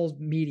all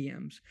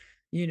mediums,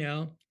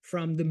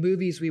 from the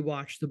movies we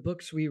watch, the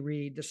books we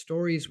read, the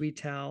stories we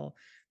tell,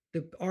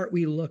 the art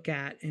we look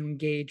at and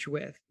engage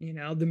with,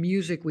 the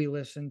music we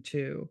listen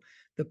to,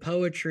 the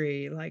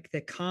poetry, like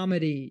the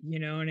comedy, you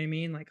know what I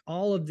mean? Like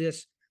all of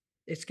this,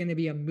 it's going to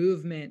be a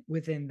movement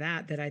within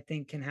that I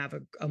think can have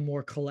a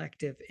more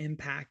collective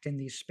impact in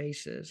these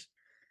spaces.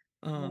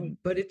 Right.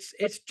 But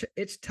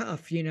it's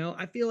tough.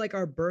 I feel like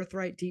our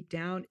birthright deep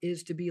down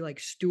is to be like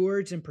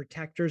stewards and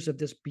protectors of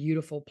this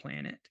beautiful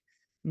planet.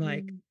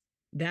 Like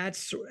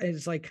that's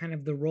is like kind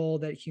of the role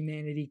that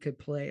humanity could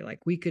play.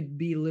 Like we could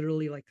be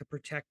literally like the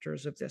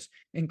protectors of this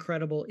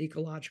incredible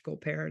ecological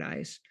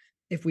paradise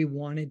if we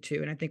wanted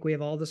to. And I think we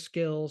have all the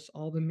skills,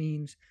 all the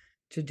means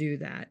to do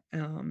that.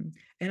 And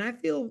I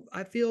feel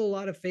a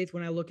lot of faith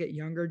when I look at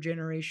younger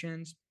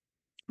generations.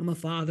 I'm a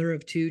father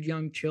of two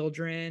young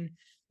children.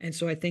 And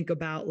so I think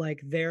about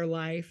like their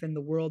life and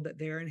the world that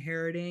they're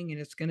inheriting. And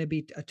it's going to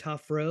be a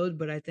tough road,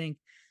 but I think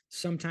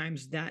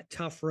sometimes that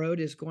tough road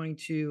is going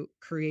to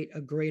create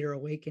a greater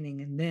awakening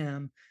in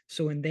them.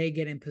 So when they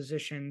get in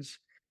positions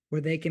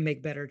where they can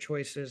make better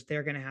choices,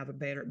 they're going to have a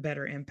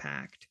better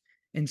impact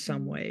in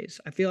some ways.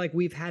 I feel like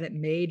we've had it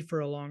made for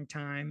a long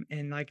time.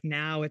 And like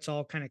now it's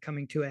all kind of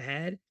coming to a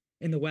head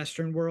in the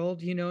Western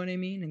world, you know what I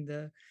mean? In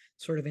the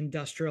sort of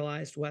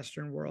industrialized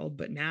Western world.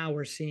 But now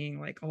we're seeing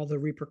like all the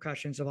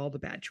repercussions of all the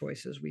bad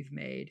choices we've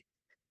made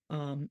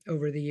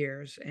over the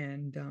years,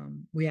 and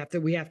we have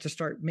to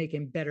start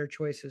making better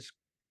choices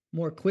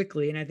more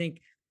quickly. And I think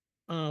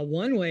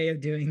one way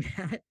of doing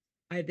that,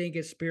 I think,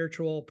 is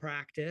spiritual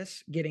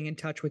practice, getting in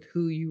touch with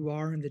who you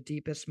are in the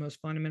deepest,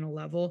 most fundamental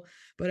level.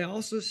 But I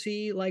also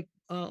see like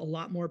a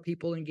lot more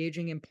people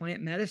engaging in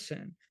plant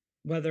medicine,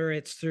 whether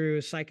it's through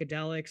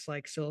psychedelics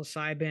like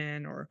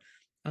psilocybin or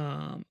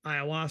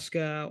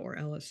ayahuasca or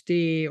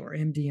LSD or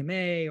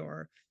MDMA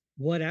or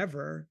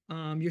whatever.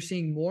 You're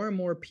seeing more and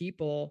more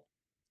people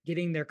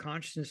getting their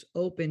consciousness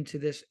open to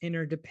this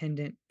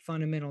interdependent,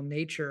 fundamental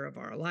nature of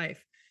our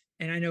life.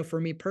 And I know for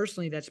me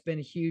personally, that's been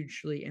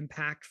hugely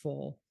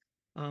impactful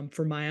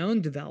for my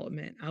own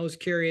development. I was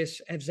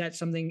curious, is that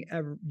something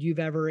you've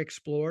ever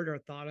explored or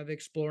thought of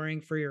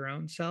exploring for your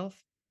own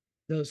self?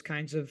 Those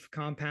kinds of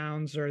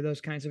compounds or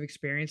those kinds of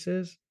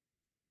experiences?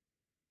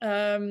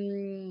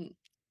 Um,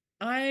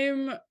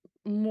 I'm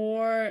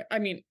more, I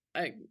mean,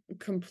 I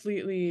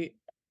completely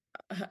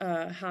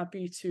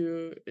happy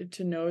to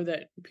know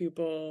that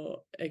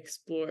people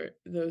explore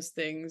those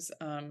things,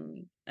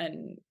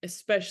 and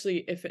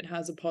especially if it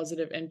has a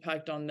positive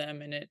impact on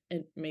them and it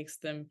makes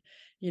them,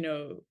 you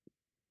know,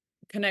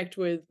 connect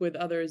with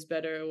others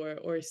better,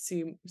 or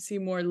see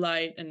more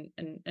light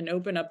and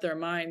open up their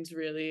minds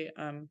really.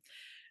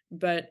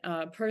 But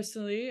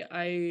personally,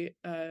 I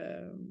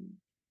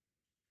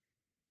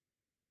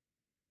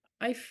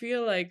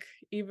feel like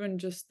even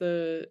just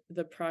the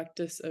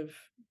practice of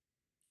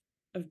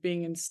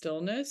being in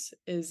stillness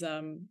is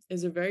a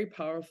very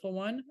powerful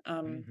one.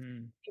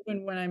 Mm-hmm.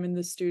 Even when I'm in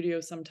the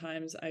studio,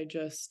 sometimes I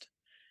just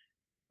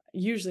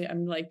usually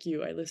I'm like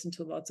you, I listen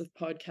to lots of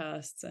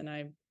podcasts and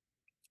I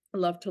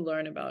love to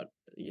learn about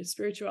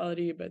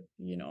spirituality, but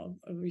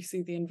we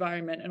see the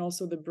environment and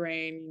also the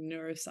brain,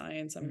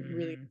 neuroscience. I'm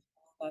really Mm-hmm. into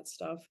that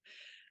stuff.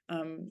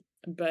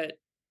 But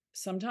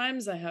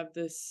sometimes I have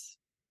this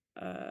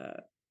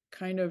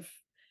kind of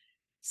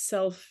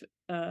self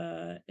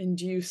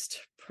induced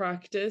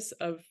practice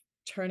of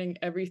turning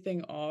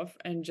everything off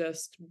and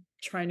just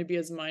trying to be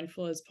as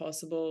mindful as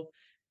possible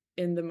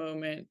in the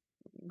moment,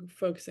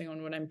 focusing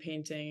on what I'm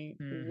painting,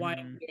 why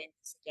I'm Mm-hmm. doing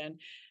this again.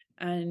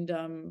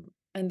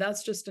 And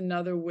that's just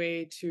another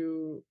way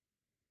to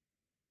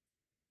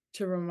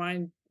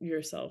remind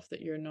yourself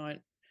that you're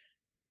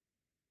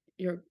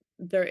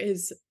there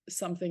is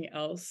something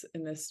else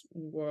in this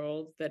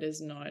world that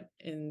is not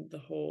in the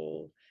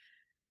whole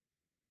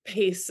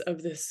pace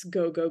of this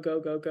go go go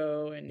go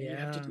go, and you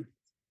have to Yeah.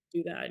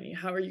 do that, and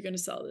how are you going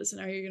to sell this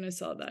and how are you going to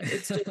sell that.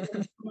 It's just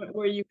a moment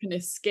where you can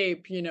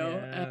escape,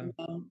 Yeah.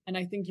 and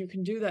I think you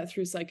can do that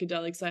through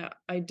psychedelics.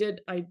 I did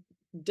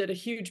a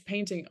huge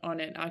painting on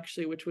it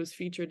actually, which was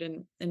featured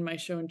in my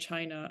show in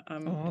China a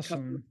couple of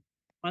Awesome.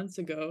 months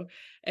ago.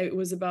 It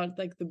was about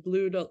like the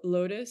blue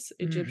lotus,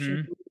 Egyptian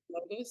Mm-hmm. blue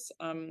lotus,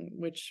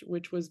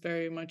 which was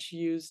very much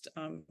used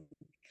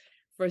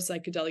for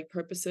psychedelic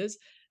purposes.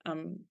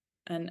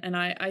 And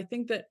I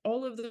think that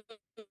all of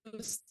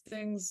those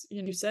things,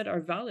 you said,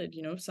 are valid.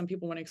 Some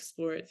people want to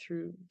explore it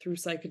through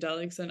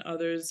psychedelics, and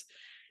others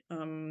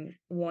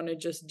want to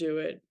just do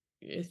it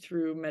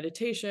through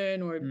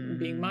meditation or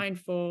being Hmm.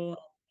 mindful.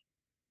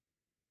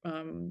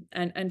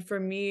 And for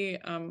me,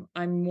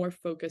 I'm more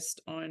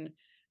focused on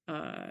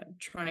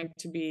trying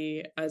to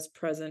be as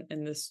present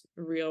in this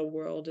real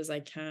world as I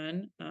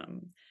can.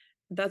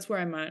 That's where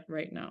I'm at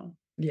right now.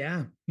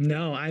 Yeah,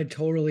 no, I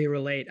totally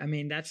relate. I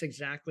mean, that's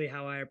exactly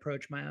how I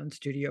approach my own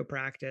studio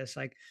practice.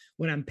 Like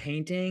when I'm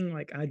painting,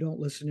 like I don't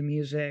listen to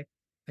music,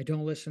 I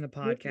don't listen to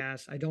Really?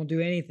 podcasts, I don't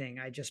do anything.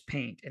 I just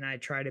paint and I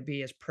try to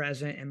be as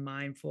present and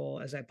mindful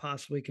as I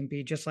possibly can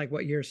be, just like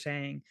what you're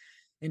saying.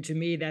 And to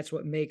me, that's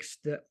what makes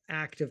the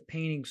act of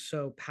painting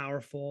so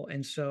powerful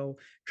and so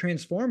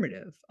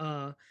transformative.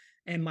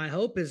 And my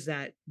hope is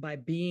that by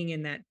being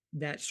in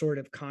that sort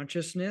of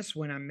consciousness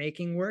when I'm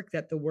making work,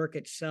 that the work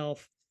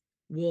itself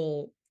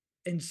will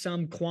in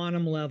some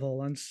quantum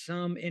level on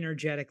some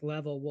energetic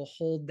level will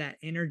hold that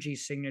energy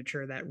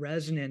signature, that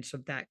resonance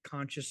of that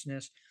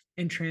consciousness,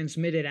 and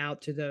transmit it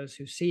out to those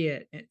who see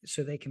it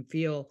so they can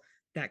feel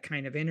that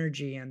kind of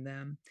energy in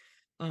them.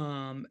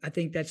 I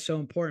think that's so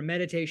important.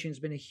 Meditation has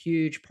been a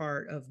huge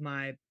part of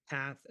my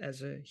path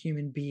as a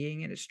human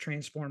being, and it's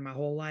transformed my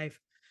whole life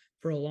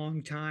for a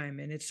long time,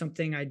 and it's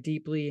something I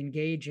deeply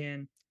engage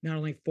in, not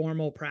only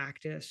formal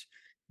practice,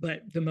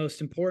 but the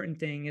most important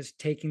thing is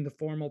taking the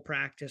formal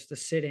practice, the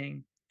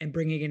sitting, and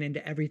bringing it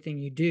into everything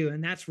you do.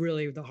 And that's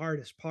really the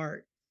hardest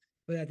part.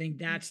 But I think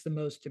that's the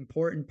most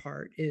important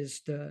part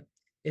is the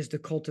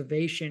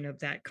cultivation of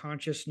that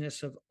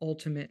consciousness of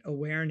ultimate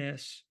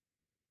awareness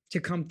to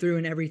come through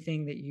in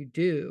everything that you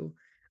do.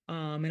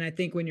 And I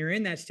think when you're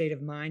in that state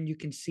of mind, you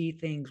can see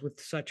things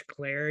with such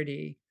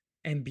clarity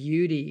and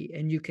beauty,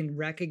 and you can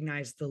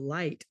recognize the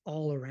light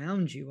all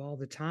around you all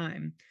the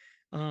time.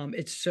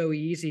 It's so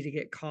easy to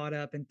get caught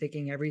up in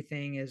thinking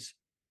everything is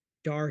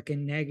dark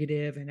and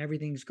negative and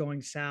everything's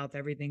going south,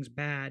 everything's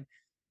bad.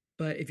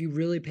 But if you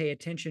really pay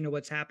attention to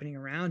what's happening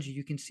around you,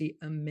 you can see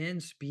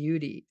immense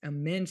beauty,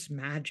 immense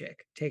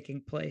magic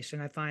taking place.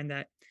 And I find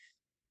that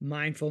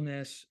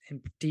mindfulness and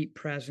deep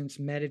presence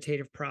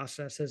meditative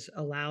process has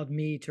allowed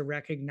me to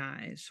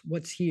recognize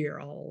what's here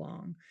all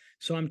along.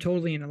 So I'm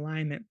totally in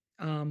alignment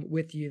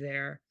with you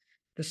there.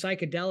 The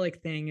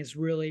psychedelic thing is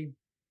really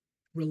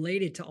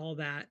related to all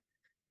that.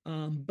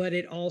 But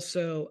it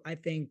also, I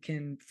think,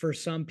 can, for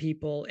some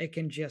people, it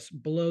can just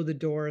blow the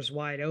doors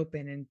wide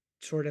open and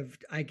sort of,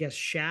 I guess,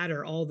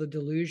 shatter all the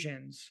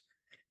delusions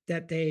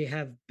that they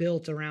have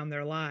built around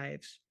their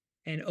lives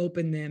and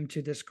open them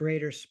to this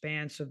greater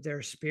expanse of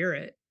their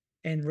spirit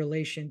in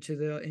relation to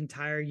the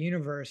entire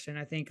universe. And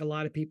I think a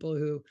lot of people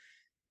who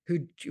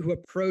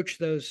approach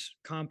those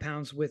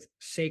compounds with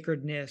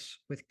sacredness,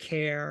 with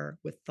care,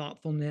 with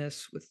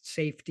thoughtfulness, with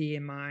safety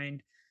in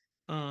mind,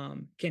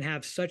 can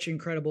have such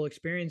incredible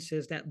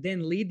experiences that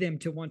then lead them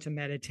to want to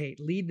meditate,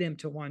 lead them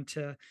to want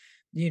to,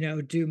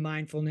 do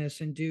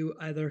mindfulness and do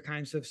other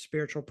kinds of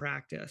spiritual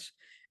practice.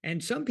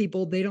 And some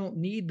people, they don't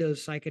need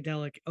those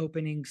psychedelic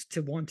openings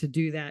to want to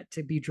do that,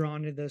 to be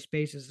drawn to those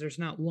spaces. There's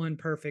not one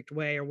perfect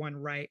way or one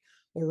right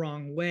or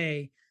wrong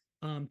way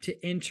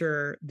to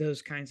enter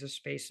those kinds of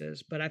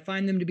spaces. But I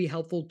find them to be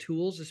helpful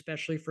tools,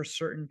 especially for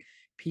certain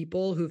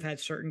people who've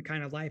had certain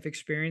kind of life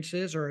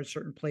experiences or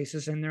certain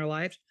places in their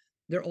lives.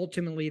 They're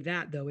ultimately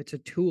that, though. It's a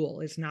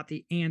tool, it's not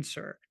the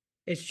answer.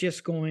 It's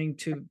just going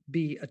to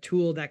be a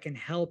tool that can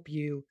help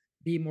you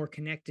be more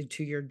connected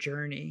to your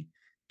journey,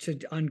 to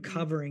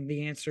uncovering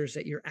the answers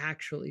that you're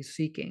actually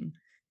seeking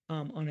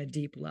on a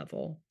deep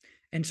level.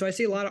 And so I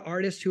see a lot of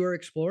artists who are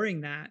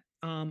exploring that,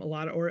 a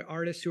lot of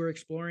artists who are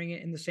exploring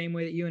it in the same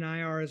way that you and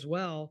I are as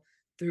well,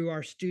 through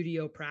our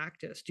studio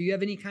practice. Do you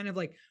have any kind of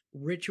like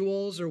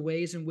rituals or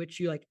ways in which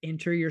you like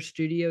enter your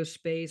studio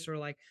space, or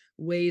like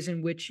ways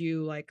in which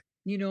you like,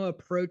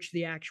 approach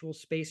the actual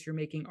space you're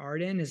making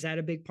art in? Is that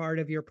a big part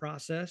of your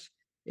process?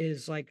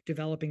 Is like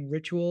developing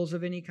rituals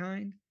of any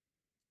kind?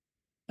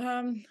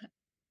 Um,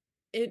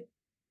 it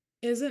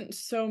isn't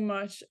so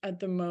much at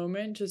the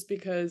moment, just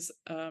because,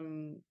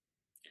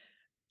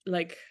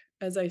 like,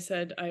 as I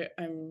said,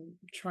 I'm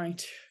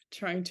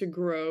trying to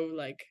grow,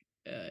 like,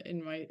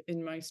 in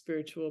my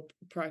spiritual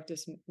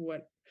practice,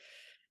 what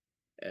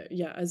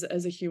yeah, as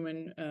a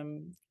human,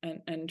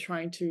 and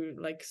trying to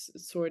like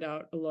sort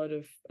out a lot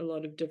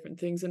of different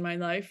things in my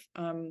life.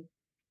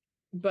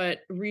 But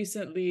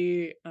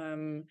recently,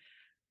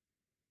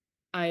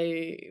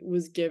 I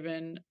was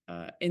given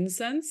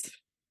incense.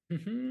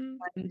 Hmm.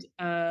 And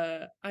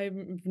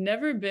I've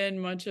never been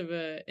much of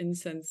a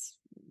incense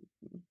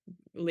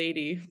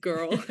lady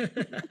girl,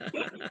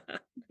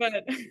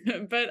 but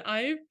but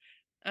I've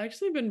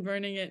actually been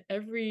burning it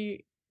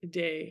every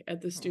day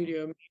at the Oh.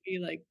 studio, maybe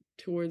like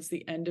towards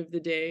the end of the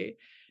day.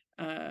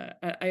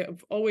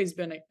 I've always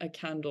been a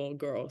candle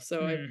girl, so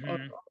Hmm.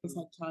 always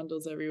had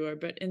candles everywhere,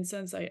 but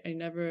incense I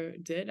never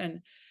did.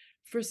 And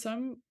for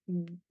some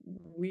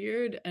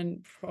weird,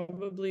 and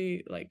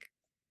probably like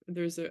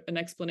there's an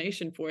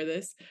explanation for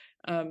this,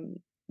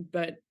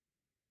 but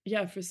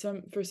yeah, for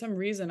some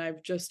reason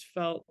I've just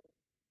felt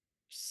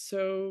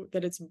so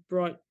that it's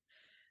brought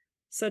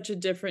such a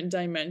different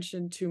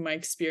dimension to my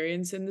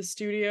experience in the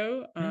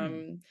studio.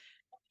 Mm,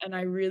 And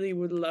I really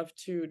would love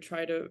to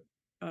try to,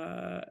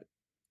 uh,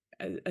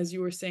 as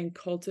you were saying,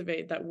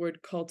 cultivate. That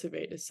word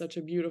cultivate is such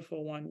a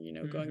beautiful one, you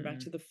know, going back hmm.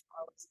 to the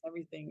flowers and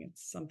everything.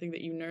 It's something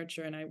that you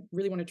nurture. And I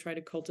really want to try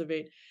to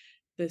cultivate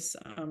this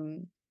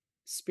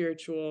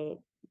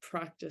spiritual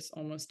practice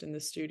almost in the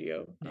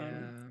studio.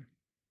 Yeah.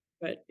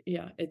 But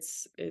yeah, What kind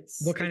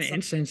it's of something.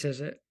 incense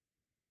is it?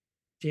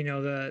 Do you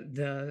know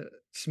the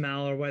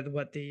smell or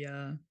what the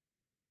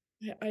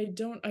I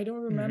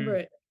don't remember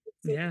mhm. it.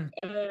 It's Yeah,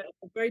 like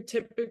a very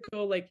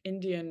typical like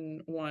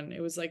Indian one.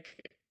 It was like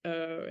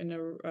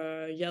in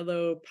a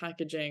yellow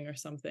packaging or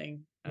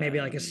something. maybe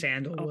like a Oh,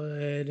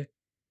 sandalwood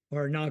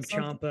or Nag something.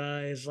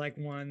 Champa is like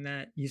one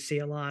that you see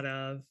a lot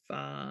of.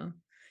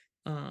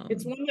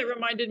 It's Um, one that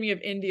reminded me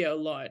of India a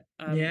lot.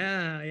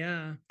 yeah,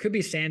 yeah. Could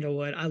be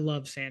sandalwood. I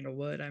love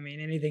sandalwood. I mean,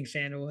 anything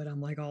sandalwood,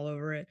 I'm like all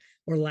over it.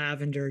 Or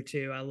lavender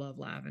too. I love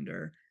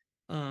lavender.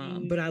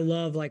 Mm, But I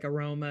love like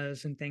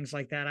aromas and things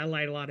like that. I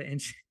light a lot of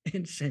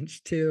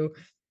incense too.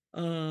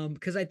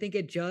 Because I think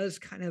it does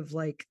kind of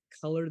like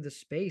color the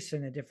space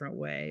in a different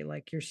way.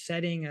 Like you're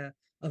setting a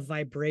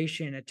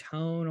vibration, a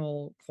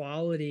tonal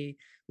quality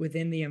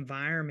within the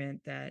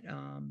environment that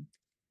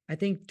I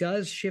think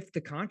does shift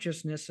the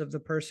consciousness of the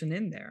person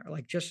in there.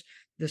 Like just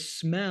the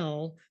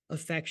smell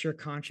affects your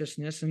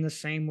consciousness in the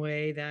same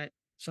way that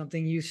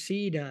something you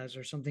see does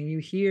or something you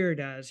hear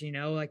does, you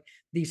know, like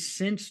these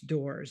sense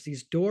doors,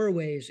 these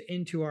doorways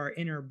into our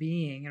inner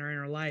being and our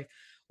inner life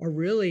are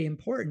really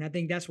important. I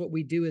think that's what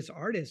we do as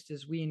artists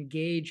is we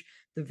engage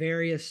the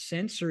various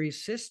sensory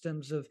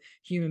systems of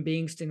human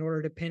beings in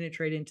order to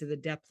penetrate into the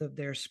depth of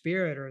their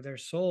spirit or their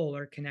soul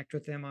or connect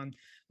with them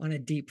on a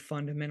deep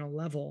fundamental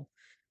level.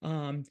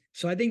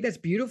 So I think that's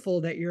beautiful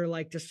that you're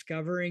like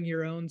discovering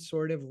your own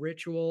sort of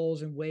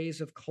rituals and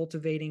ways of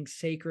cultivating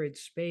sacred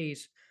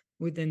space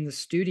within the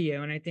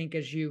studio. And I think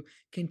as you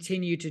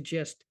continue to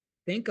just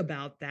think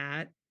about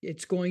that,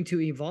 it's going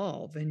to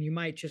evolve and you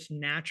might just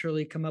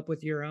naturally come up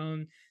with your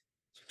own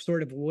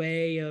sort of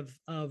way of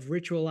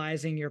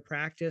ritualizing your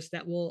practice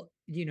that will,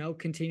 you know,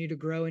 continue to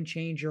grow and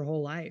change your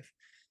whole life.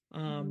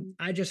 mm,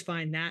 I just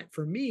find that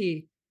for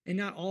me, and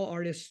not all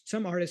artists,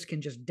 some artists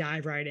can just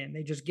dive right in.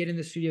 They just get in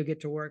the studio, get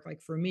to work. Like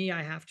for me,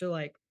 I have to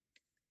like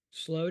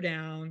slow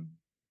down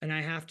and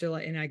I have to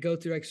like, and I go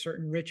through like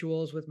certain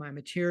rituals with my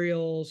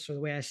materials. So the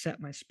way I set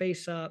my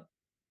space up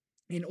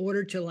in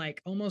order to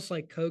like almost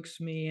like coax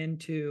me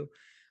into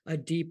a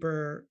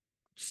deeper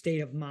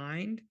state of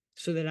mind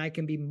so that I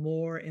can be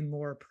more and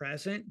more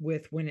present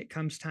with when it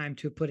comes time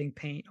to putting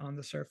paint on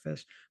the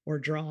surface or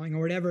drawing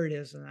or whatever it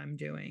is that I'm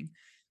doing.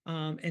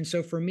 And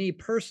so for me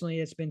personally,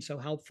 it's been so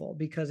helpful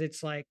because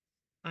it's like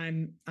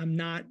I'm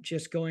not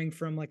just going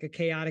from like a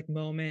chaotic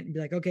moment and be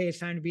like, okay, it's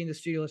time to be in the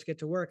studio, let's get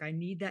to work. I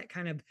need that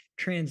kind of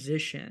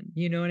transition.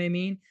 You know what I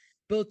mean?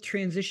 Both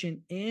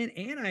transition in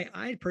and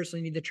I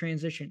personally need the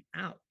transition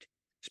out,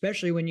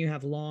 especially when you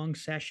have long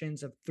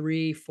sessions of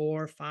 3,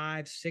 4,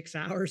 5, 6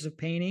 hours of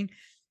painting.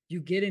 You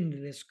get into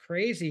this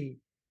crazy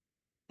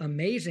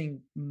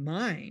amazing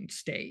mind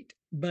state,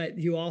 but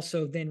you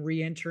also then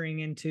re-entering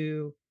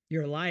into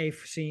your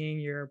life, seeing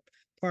your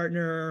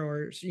partner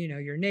or you know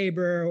your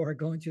neighbor or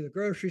going to the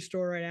grocery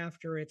store right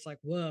after. It's like,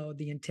 whoa,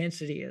 the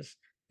intensity is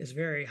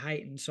very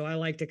heightened. So I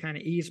like to kind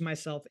of ease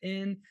myself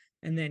in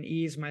and then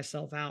ease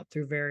myself out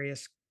through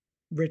various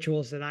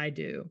rituals that I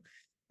do.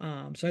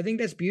 So I think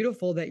that's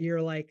beautiful that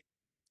you're like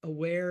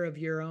aware of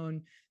your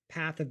own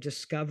path of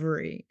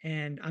discovery,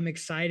 and I'm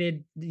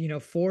excited, you know,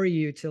 for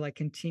you to like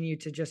continue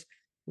to just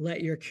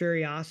let your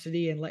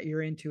curiosity and let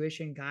your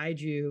intuition guide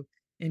you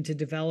into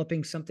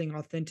developing something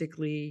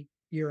authentically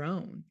your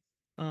own.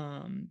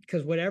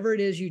 Because whatever it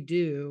is you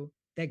do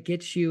that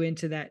gets you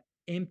into that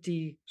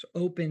empty,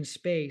 open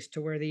space to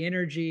where the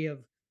energy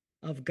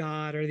of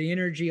God or the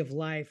energy of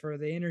life or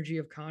the energy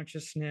of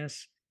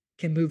consciousness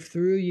can move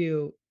through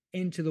you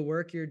into the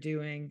work you're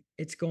doing,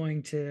 it's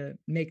going to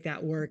make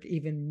that work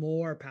even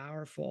more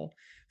powerful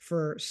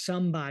for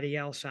somebody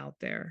else out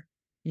there,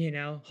 you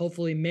know,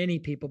 hopefully many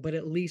people, but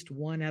at least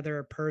one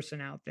other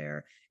person out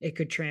there, it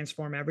could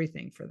transform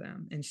everything for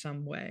them in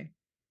some way.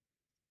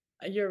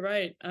 you're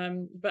right.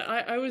 But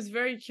I was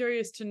very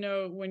curious to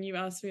know when you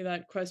asked me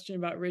that question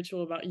about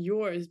ritual about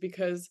yours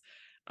because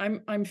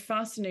I'm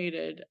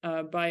fascinated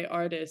by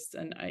artists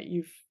and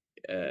you've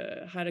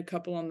had a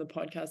couple on the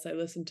podcast. I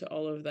listened to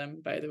all of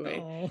them, by the way.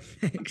 Oh,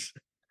 thanks.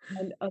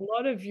 And a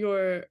lot of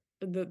your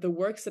the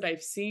works that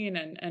I've seen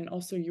and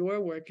also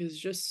your work is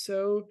just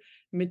so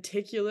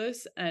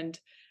meticulous and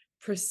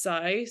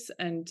precise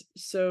and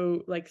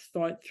so like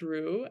thought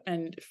through.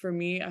 And for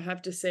me, I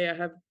have to say I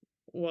have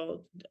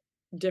well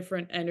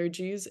different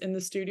energies in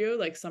the studio.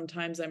 Like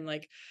sometimes I'm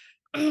like,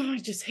 oh, I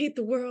just hate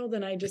the world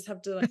and I just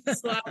have to like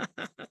slap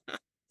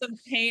some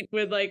paint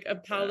with like a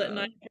palette uh,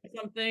 knife or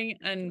something.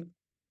 And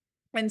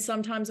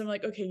sometimes I'm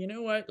like, okay, you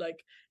know what?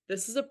 Like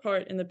this is a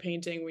part in the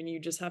painting when you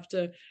just have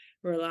to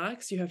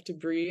relax, you have to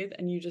breathe,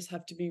 and you just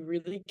have to be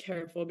really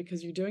careful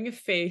because you're doing a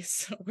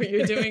face or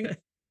you're doing,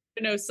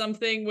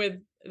 something with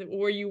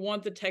where you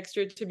want the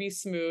texture to be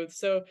smooth.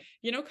 So,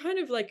 kind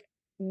of like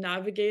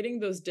navigating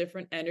those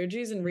different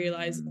energies and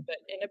realizing Mm-hmm. that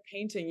in a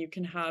painting you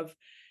can have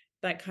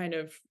that kind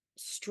of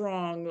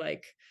strong,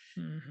 like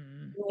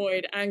Mm-hmm.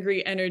 annoyed,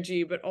 angry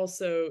energy, but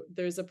also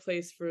there's a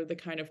place for the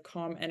kind of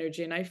calm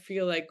energy. And I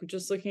feel like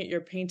just looking at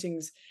your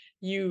paintings,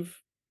 you've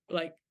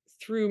like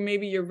through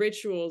maybe your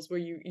rituals where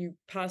you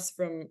pass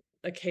from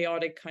a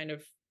chaotic kind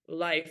of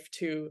life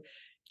to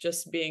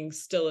just being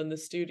still in the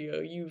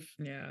studio,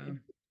 Yeah. you've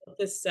got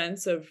this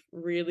sense of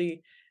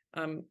really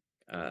um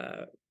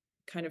uh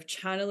kind of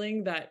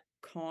channeling that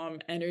calm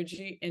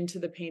energy into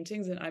the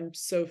paintings. And I'm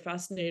so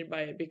fascinated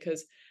by it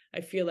because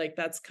I feel like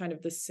that's kind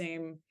of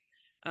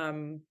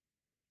um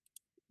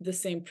the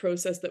same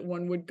process that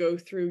one would go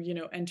through,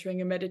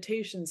 entering a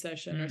meditation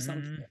session or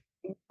something.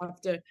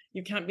 Mm-hmm.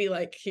 You can't be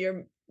like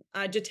here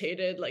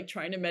agitated, like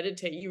trying to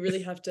meditate. You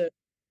really have to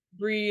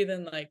breathe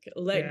and like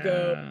let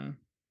go. Yeah.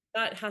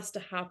 That has to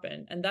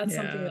happen. And that's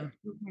something that Yeah.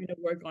 I'm trying to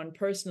work on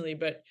personally,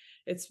 but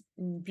it's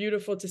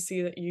beautiful to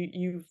see that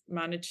you've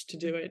managed to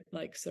do it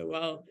like so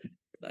well.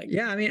 Like,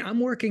 Yeah, I mean, I'm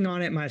working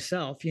on it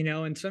myself,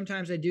 and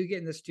sometimes I do get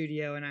in the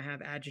studio and I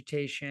have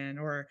agitation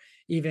or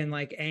even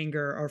like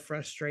anger or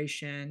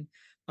frustration.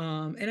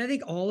 And I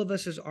think all of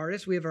us as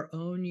artists, we have our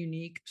own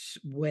unique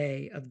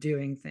way of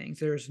doing things.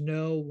 There's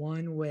no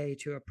one way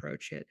to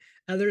approach it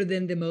other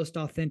than the most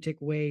authentic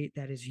way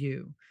that is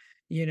you,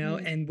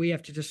 mm, and we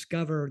have to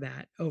discover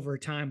that over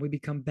time. We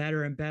become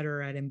better and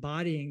better at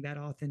embodying that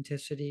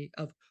authenticity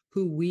of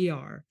who we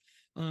are,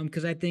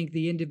 because I think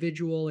the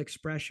individual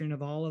expression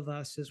of all of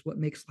us is what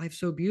makes life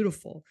so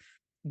beautiful.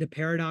 The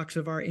paradox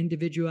of our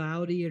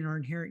individuality and our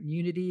inherent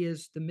unity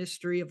is the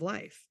mystery of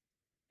life.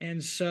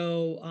 And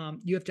so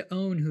you have to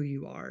own who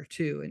you are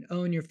too, and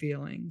own your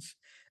feelings,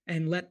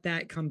 and let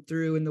that come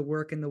through in the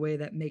work in the way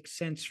that makes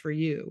sense for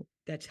you,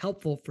 that's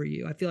helpful for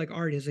you. I feel like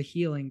art is a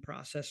healing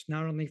process,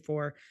 not only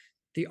for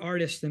the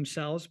artists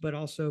themselves, but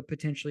also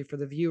potentially for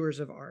the viewers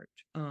of art.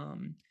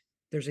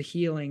 There's a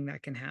healing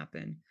that can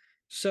happen.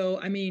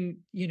 So, I mean,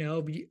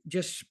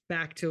 just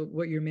back to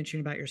what you're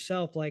mentioning about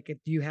yourself, like if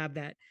you have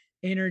that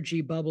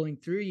energy bubbling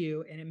through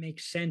you and it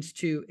makes sense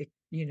to,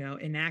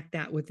 enact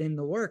that within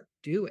the work,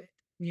 do it.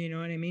 You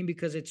know what I mean?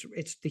 Because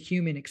it's the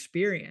human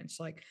experience.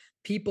 Like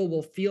people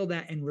will feel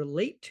that and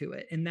relate to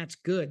it. And that's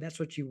good. That's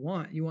what you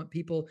want. You want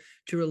people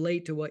to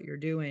relate to what you're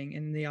doing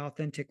in the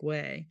authentic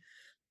way.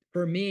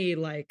 For me,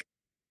 like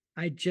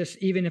I just,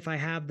 even if I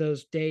have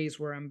those days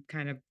where I'm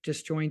kind of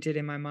disjointed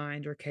in my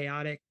mind or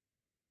chaotic,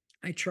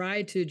 I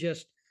try to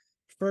just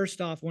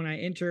first off when I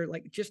enter,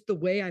 like just the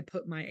way I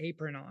put my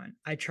apron on,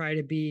 I try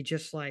to be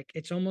just like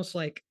it's almost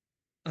like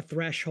a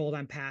threshold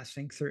I'm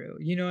passing through.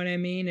 You know what I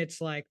mean?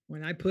 It's like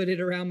when I put it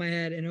around my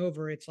head and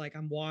over, it's like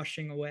I'm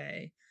washing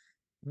away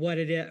what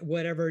it is,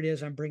 whatever it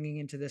is I'm bringing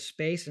into this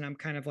space, and I'm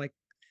kind of like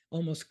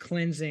almost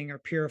cleansing or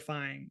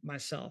purifying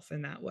myself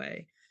in that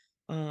way.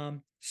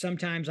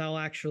 Sometimes I'll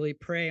actually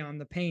pray on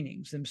the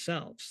paintings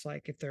themselves.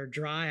 Like if they're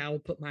dry, I will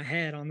put my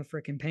head on the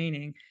freaking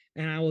painting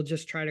and I will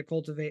just try to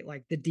cultivate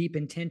like the deep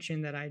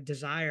intention that I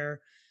desire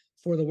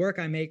for the work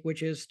I make,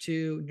 which is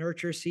to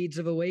nurture seeds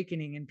of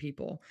awakening in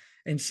people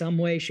in some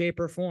way, shape,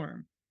 or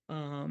form.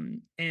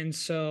 And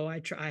so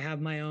I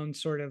have my own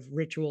sort of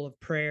ritual of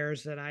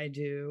prayers that I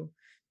do,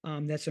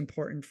 that's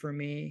important for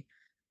me.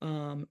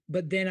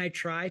 But then I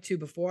try to,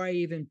 before I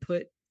even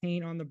put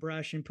paint on the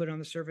brush and put it on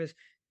the surface,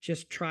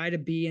 just try to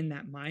be in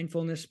that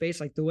mindfulness space.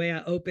 Like the way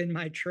I open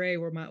my tray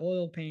where my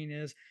oil paint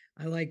is,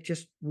 I like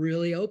just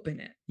really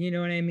open it. You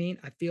know what I mean?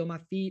 I feel my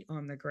feet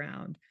on the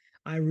ground.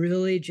 I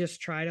really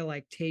just try to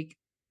like take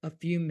a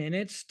few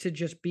minutes to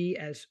just be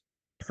as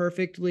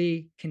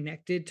perfectly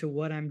connected to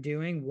what I'm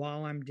doing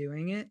while I'm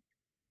doing it.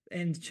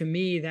 And to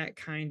me, that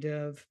kind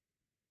of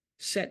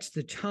sets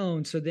the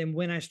tone. So then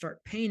when I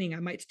start painting, I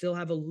might still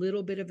have a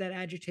little bit of that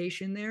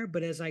agitation there,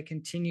 but as I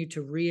continue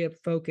to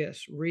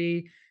refocus,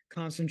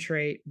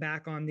 reconcentrate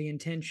back on the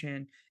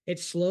intention, it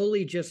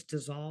slowly just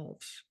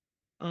dissolves.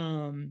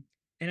 Um,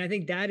 and I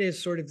think that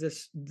is sort of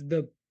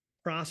the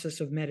process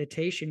of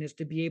meditation, is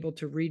to be able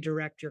to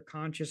redirect your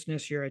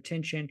consciousness, your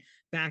attention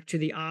back to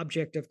the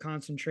object of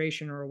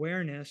concentration or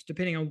awareness,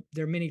 depending on,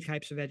 there are many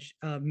types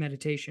of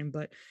meditation,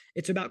 but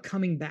it's about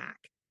coming back.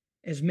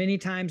 As many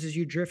times as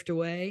you drift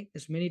away,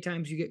 as many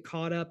times you get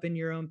caught up in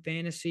your own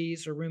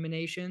fantasies or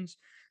ruminations,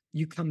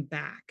 you come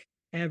back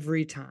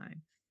every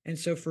time. And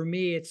so for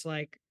me, it's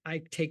like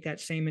I take that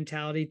same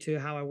mentality to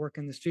how I work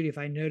in the studio. If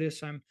I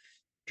notice I'm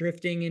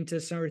drifting into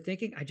summer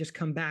thinking, I just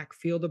come back,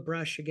 feel the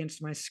brush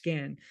against my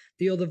skin,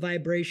 feel the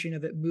vibration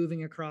of it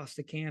moving across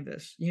the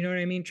canvas. You know what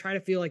I mean? Try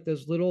to feel like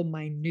those little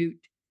minute,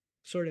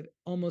 sort of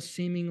almost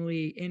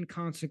seemingly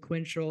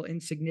inconsequential,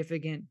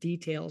 insignificant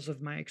details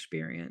of my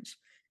experience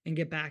and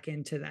get back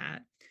into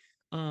that.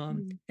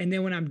 mm, And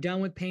then when I'm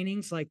done with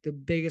paintings, like the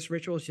biggest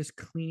ritual is just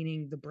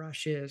cleaning the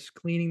brushes,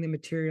 cleaning the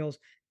materials,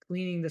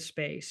 cleaning the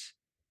space.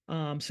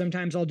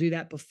 Sometimes I'll do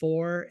that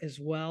before as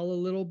well, a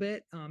little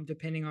bit,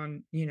 depending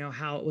on,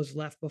 how it was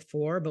left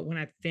before. But when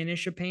I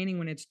finish a painting,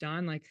 when it's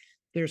done, like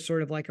there's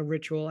sort of like a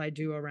ritual I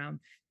do around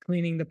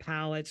cleaning the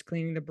palettes,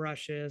 cleaning the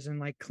brushes, and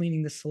like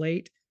cleaning the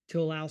slate to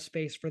allow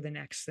space for the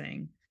next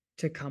thing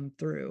to come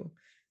through.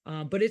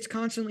 But it's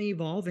constantly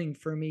evolving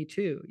for me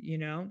too,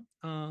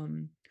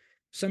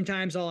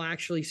 sometimes I'll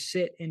actually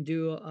sit and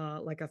do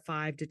like a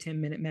 5 to 10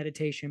 minute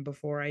meditation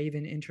before I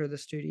even enter the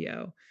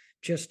studio,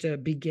 just to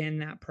begin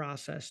that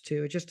process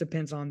too. It just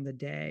depends on the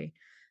day.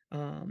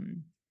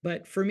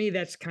 But for me,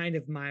 that's kind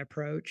of my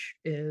approach: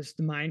 is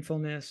the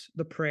mindfulness,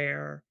 the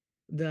prayer,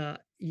 the,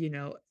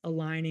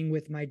 aligning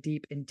with my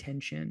deep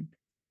intention,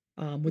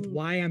 with Mm.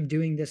 why I'm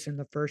doing this in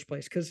the first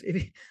place. Because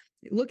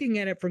looking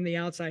at it from the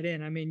outside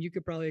in, I mean, you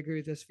could probably agree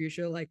with this,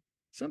 Fuchsia. Like,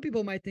 some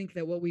people might think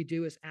that what we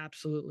do is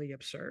absolutely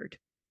absurd.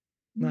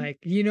 Mm. Like,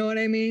 you know what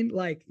I mean?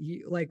 Like,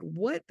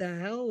 what the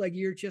hell? Like,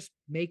 you're just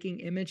making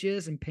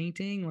images and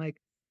painting.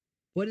 Like,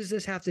 what does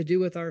this have to do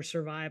with our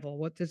survival?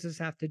 What does this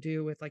have to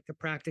do with like the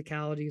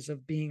practicalities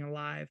of being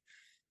alive?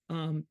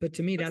 But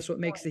to me, That's that's what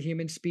the makes the point.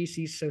 human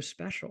species so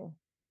special,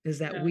 is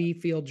that Yeah. we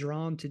feel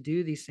drawn to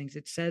do these things.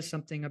 It says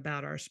something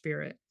about our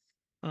spirit.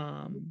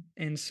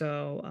 And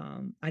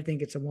so I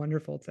think it's a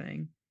wonderful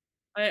thing.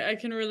 I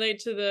can relate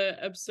to the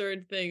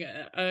absurd thing.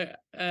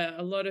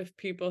 A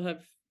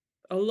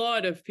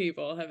lot of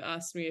people have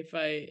asked me if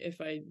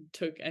I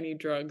took any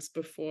drugs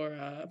before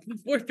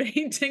before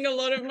painting a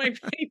lot of my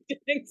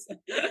paintings.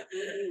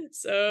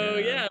 So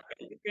Yeah.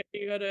 yeah,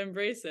 you got to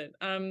embrace it.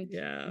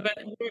 Yeah. But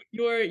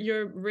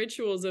your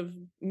rituals of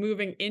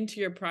moving into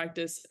your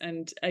practice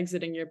and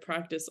exiting your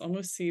practice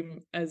almost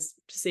seem as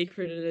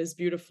sacred and as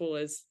beautiful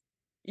as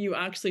you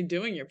actually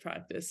doing your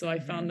practice. So I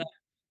found Mm-hmm. that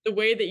the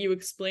way that you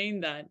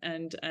explain that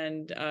and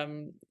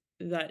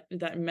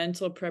that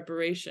mental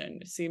preparation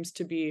seems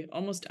to be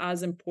almost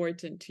as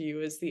important to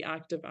you as the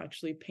act of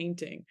actually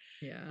painting.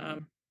 Yeah.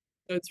 Um,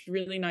 so it's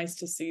really nice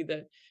to see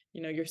that,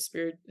 your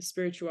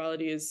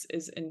spirituality is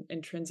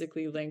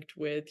intrinsically linked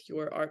with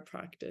your art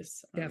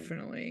practice.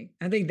 Definitely.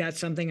 I think that's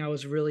something I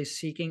was really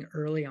seeking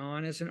early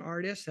on as an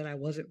artist that I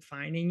wasn't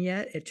finding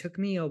yet. It took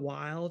me a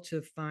while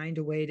to find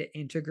a way to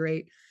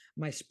integrate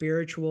my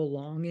spiritual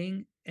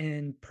longing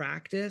and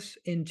practice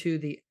into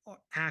the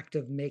act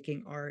of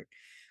making art.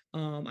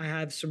 I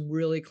have some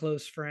really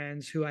close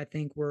friends who I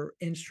think were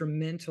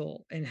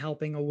instrumental in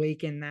helping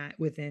awaken that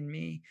within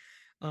me.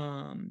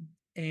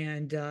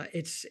 And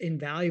it's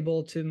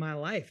invaluable to my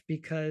life,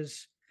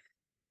 because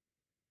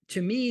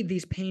to me,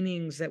 these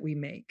paintings that we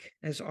make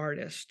as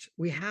artists,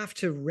 we have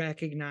to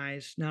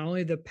recognize not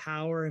only the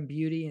power and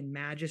beauty and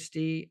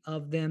majesty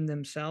of them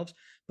themselves,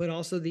 but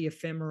also the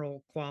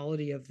ephemeral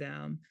quality of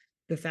them,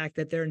 the fact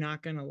that they're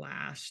not going to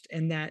last,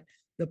 and that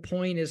the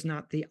point is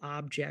not the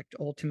object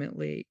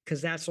ultimately,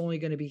 because that's only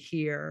going to be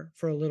here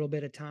for a little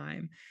bit of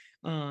time.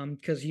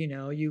 Because,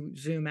 you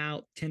zoom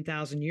out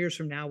 10,000 years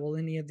from now, will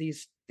any of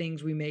these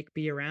things we make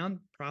be around?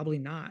 Probably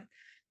not.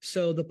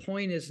 So the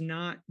point is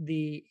not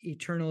the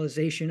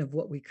eternalization of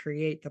what we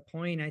create. The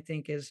point, I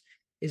think, is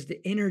the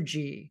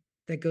energy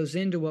that goes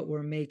into what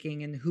we're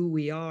making and who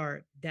we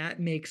are. That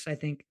makes, I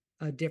think,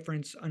 a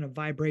difference on a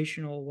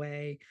vibrational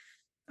way,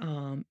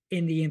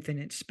 in the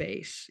infinite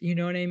space. You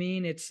know what I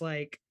mean? It's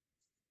like,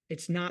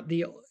 it's not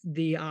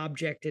the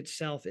object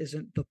itself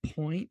isn't the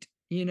point.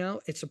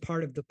 It's a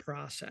part of the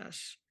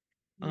process.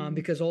 Mm,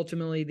 Because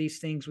ultimately these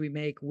things we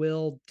make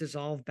will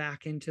dissolve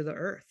back into the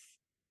earth.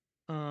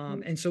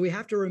 mm, And so we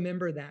have to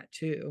remember that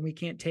too. And we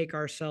can't take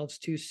ourselves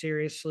too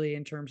seriously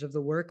in terms of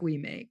the work we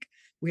make.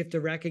 We have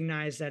to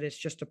recognize that it's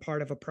just a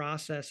part of a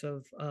process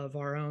of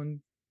our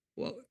own,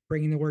 well,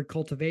 bringing the word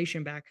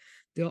cultivation back,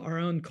 our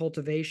own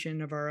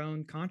cultivation of our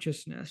own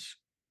consciousness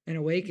and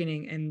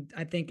awakening. And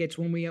I think it's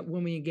when we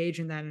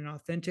engage in that in an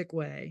authentic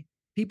way,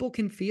 people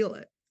can feel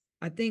it.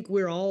 I think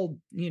we're all,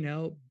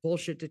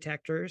 bullshit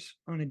detectors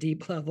on a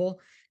deep level.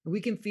 We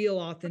can feel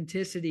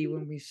authenticity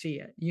when we see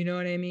it. You know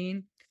what I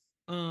mean?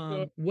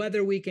 sure.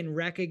 Whether we can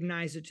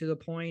recognize it to the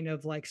point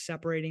of like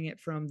separating it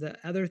from the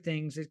other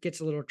things, it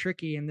gets a little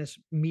tricky in this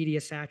media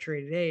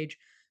saturated age.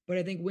 But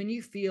I think when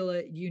you feel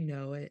it, you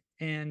know it.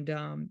 And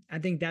I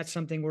think that's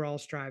something we're all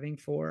striving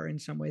for in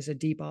some ways, a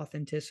deep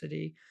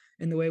authenticity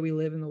in the way we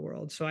live in the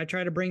world. So I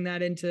try to bring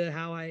that into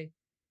how I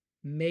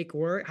make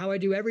work, how I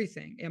do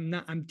everything.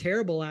 I'm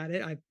terrible at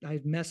it. I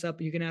mess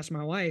up. You can ask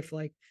my wife.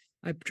 Like,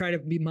 I try to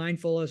be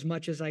mindful as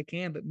much as I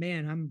can, but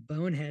man, I'm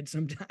bonehead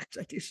sometimes.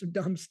 I do some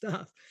dumb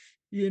stuff,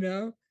 you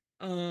know?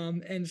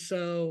 And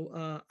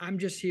so I'm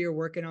just here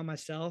working on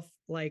myself,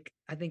 like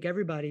I think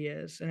everybody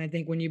is. And I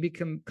think when you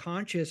become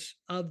conscious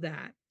of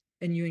that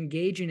and you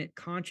engage in it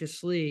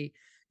consciously,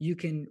 you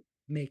can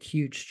make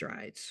huge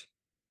strides,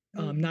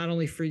 Mm, not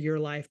only for your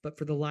life, but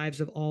for the lives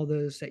of all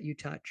those that you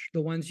touch,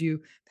 the ones you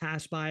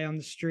pass by on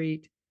the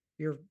street,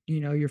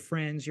 your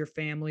friends, your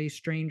family,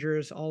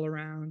 strangers all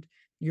around.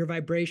 Your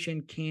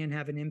vibration can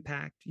have an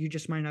impact. You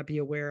just might not be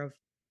aware of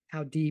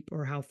how deep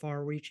or how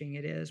far reaching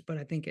it is, but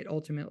I think it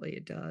ultimately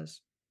it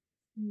does.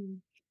 mm.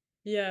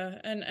 Yeah,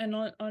 and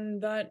on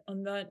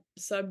that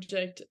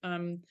subject,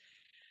 I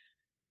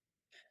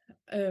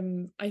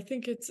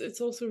think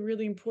it's also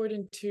really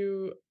important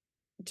to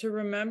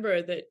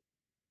remember that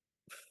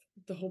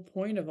the whole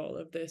point of all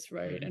of this,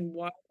 right? Mhm. And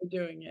why we're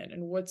doing it,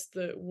 and what's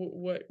the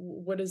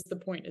what is the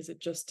point? Is it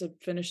just to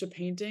finish a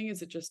painting?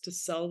 Is it just to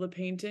sell the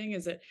painting?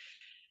 Is it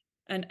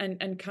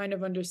and kind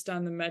of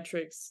understand the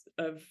metrics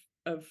of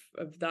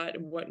that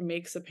and what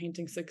makes a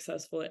painting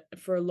successful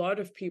for a lot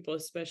of people,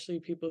 especially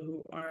people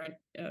who aren't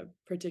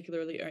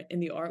particularly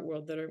in the art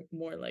world, that are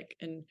more like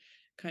in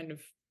kind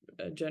of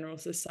general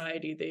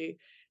society.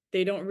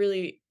 They don't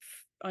really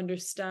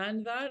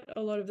understand that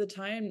a lot of the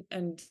time,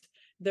 and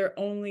their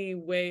only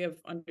way of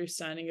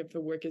understanding if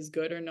the work is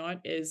good or not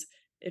is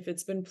if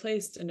it's been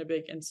placed in a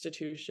big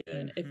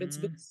institution, if it's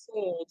been Mhm.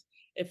 sold,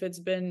 if it's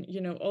been,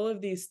 all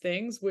of these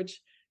things,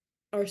 which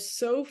are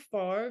so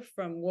far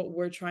from what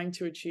we're trying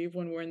to achieve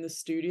when we're in the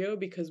studio,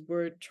 because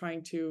we're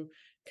trying to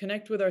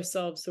connect with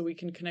ourselves so we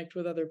can connect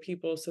with other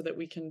people, so that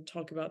we can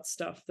talk about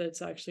stuff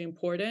that's actually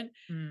important.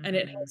 And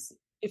it Mhm. has,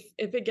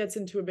 if it gets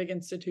into a big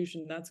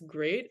institution, that's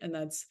great, and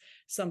that's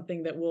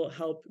something that will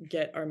help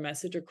get our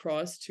message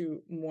across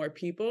to more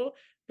people,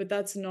 but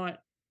that's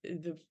not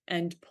the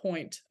end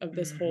point of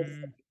this whole Mhm.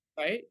 thing,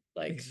 right?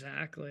 Like,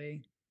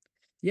 Exactly.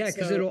 Yeah,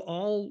 because so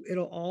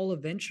it'll all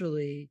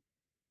eventually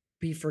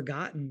be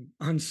forgotten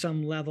on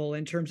some level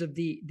in terms of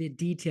the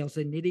details,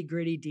 the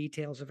nitty-gritty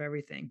details of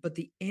everything. But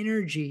the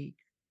energy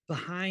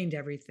behind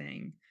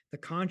everything, the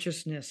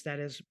consciousness that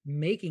is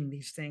making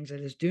these things,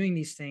 that is doing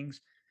these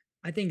things,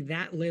 I think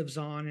that lives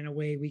on in a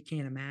way we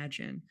can't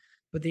imagine.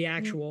 But the mm,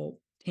 actual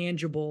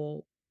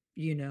tangible,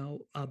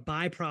 a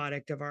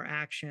byproduct of our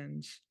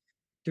actions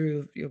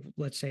through,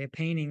 let's say, a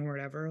painting or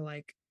whatever,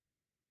 like,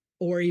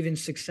 or even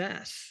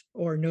success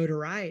or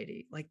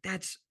notoriety, like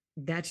that's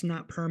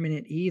not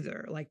permanent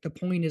either. Like the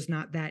point is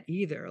not that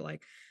either.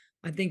 Like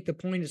I think the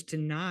point is to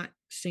not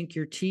sink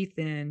your teeth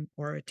in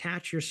or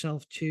attach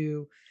yourself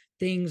to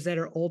things that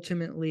are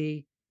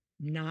ultimately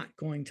not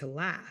going to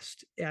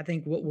last. I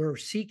think what we're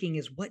seeking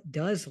is what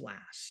does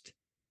last.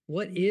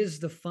 What mm, is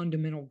the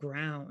fundamental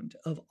ground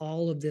of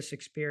all of this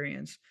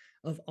experience,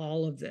 of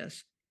all of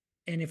this?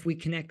 And if we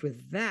connect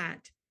with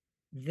that,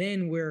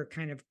 then we're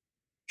kind of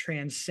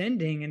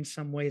transcending in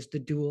some ways the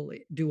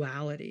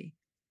duality,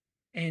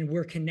 and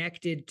we're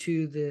connected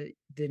to the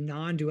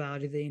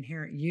non-duality, the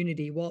inherent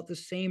unity, while at the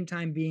same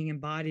time being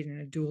embodied in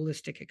a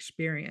dualistic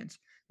experience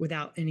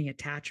without any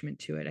attachment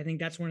to it. I think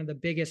that's one of the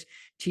biggest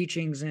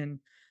teachings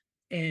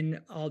in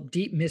all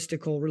deep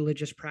mystical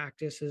religious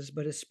practices,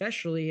 but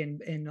especially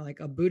in like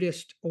a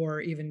Buddhist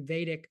or even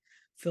Vedic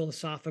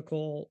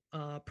philosophical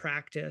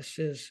practice,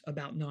 is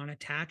about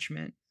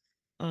non-attachment.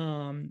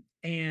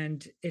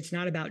 And it's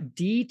not about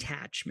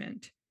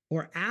detachment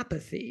or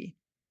apathy.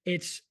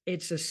 It's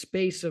a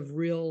space of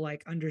real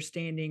like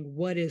understanding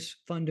what is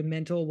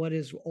fundamental, what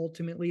is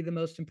ultimately the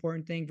most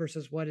important thing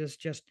versus what is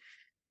just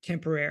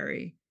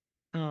temporary.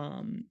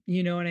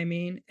 You know what I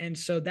mean? And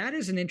so that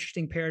is an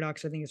interesting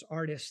paradox, I think, as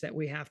artists, that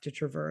we have to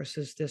traverse.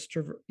 Is this,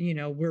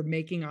 we're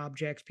making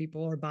objects,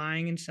 people are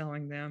buying and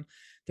selling them,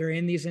 they're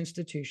in these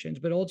institutions,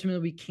 but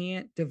ultimately we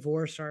can't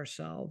divorce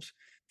ourselves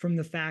from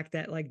the fact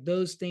that like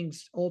those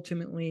things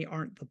ultimately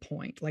aren't the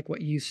point. Like what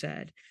you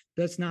said,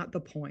 that's not the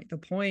point. The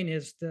point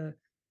is the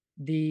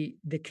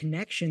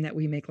connection that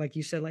we make, like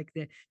you said, like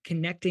the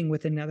connecting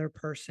with another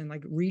person,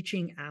 like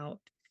reaching out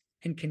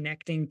and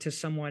connecting to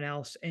someone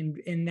else, and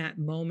in that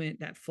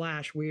moment, that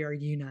flash, we are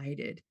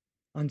united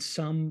on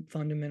some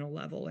fundamental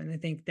level. And I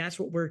think that's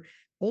what we're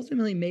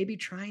ultimately maybe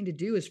trying to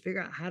do, is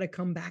figure out how to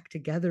come back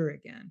together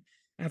again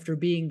after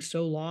being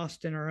so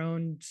lost in our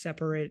own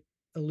separate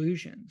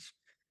illusions.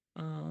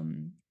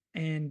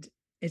 And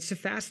it's a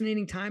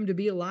fascinating time to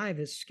be alive,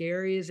 as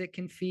scary as it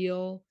can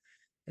feel,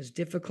 as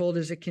difficult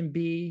as it can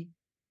be.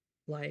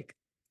 Like,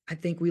 I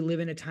think we live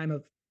in a time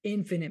of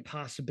infinite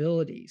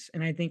possibilities.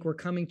 And I think we're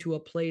coming to a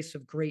place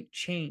of great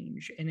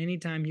change. And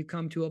anytime you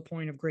come to a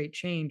point of great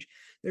change,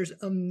 there's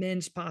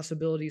immense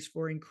possibilities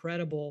for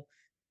incredible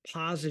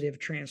positive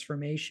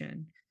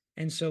transformation.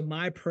 And so,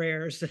 my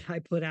prayers that I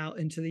put out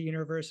into the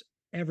universe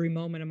every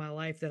moment of my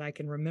life that I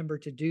can remember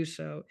to do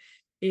so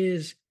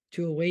is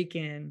to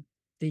awaken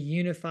the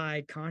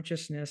unified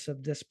consciousness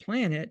of this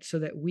planet so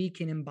that we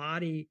can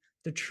embody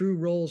the true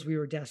roles we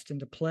were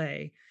destined to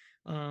play,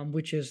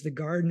 which is the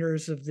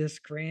gardeners of this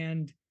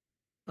grand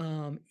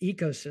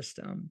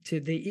ecosystem,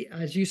 to the,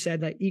 as you said,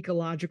 that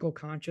ecological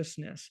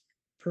consciousness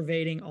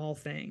pervading all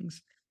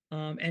things.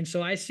 And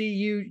so I see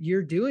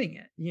you're doing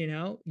it,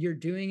 you're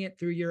doing it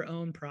through your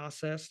own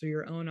process, through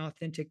your own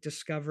authentic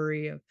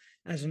discovery of,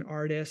 as an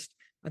artist.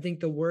 I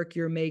think the work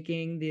you're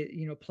making,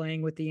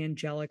 playing with the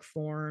angelic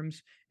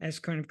forms as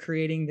kind of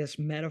creating this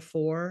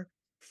metaphor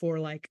for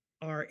like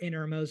our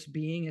innermost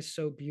being, is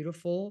so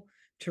beautiful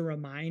to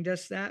remind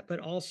us that, but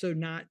also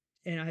not.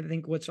 And I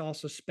think what's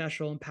also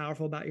special and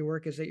powerful about your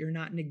work is that you're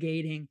not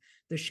negating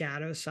the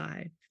shadow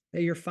side,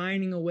 that you're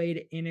finding a way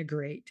to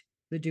integrate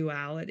the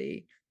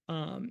duality.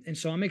 And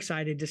so I'm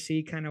excited to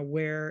see kind of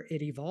where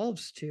it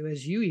evolves to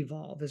as you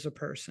evolve as a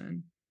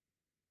person.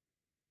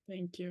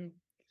 Thank you.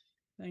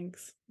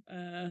 Thanks.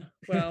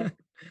 Well,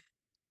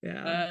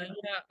 Yeah.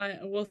 yeah,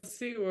 we'll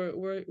see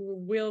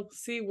we'll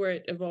see where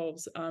it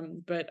evolves.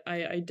 But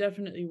I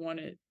definitely want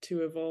it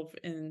to evolve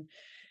in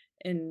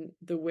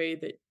the way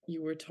that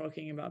you were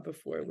talking about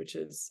before, which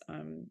is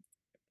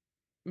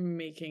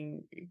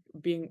making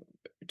being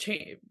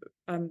change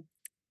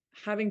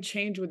having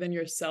change within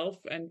yourself,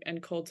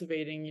 and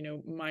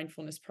cultivating,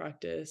 mindfulness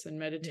practice and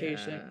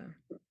meditation,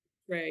 Yeah.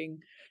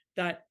 praying,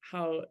 that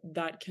how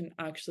that can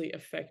actually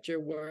affect your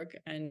work,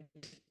 and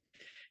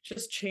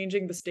just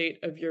changing the state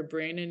of your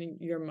brain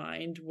and your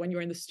mind when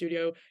you're in the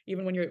studio,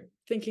 even when you're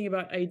thinking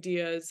about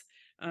ideas,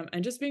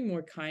 and just being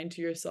more kind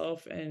to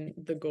yourself and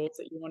the goals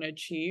that you want to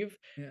achieve,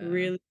 Yeah.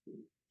 really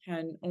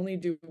can only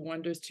do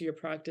wonders to your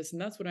practice.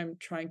 And that's what I'm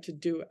trying to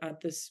do at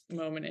this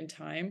moment in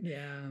time,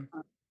 Yeah.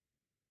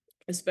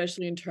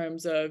 especially in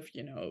terms of,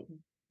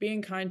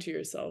 being kind to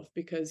yourself,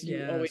 because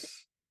you always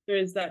Yes.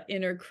 there's that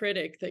inner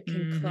critic that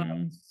can cloud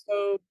Hmm.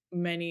 so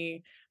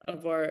many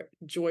of our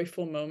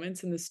joyful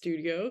moments in the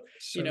studio,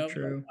 So like,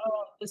 true.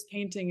 "Oh, this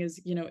painting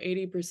is,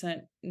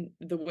 80%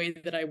 the way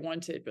that I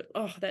want it, but,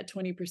 oh, that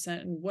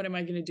 20%, and what am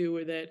I gonna do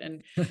with it?"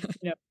 And,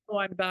 "Oh,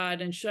 I'm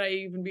bad, and should I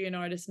even be an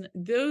artist?" And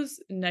those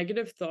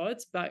negative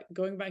thoughts,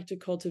 going back to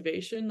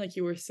cultivation, like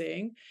you were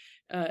saying,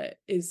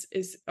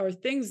 are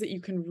things that you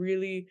can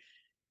really,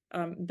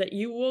 that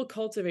you will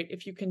cultivate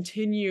if you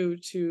continue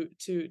to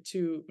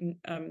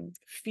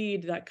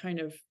feed that kind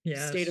of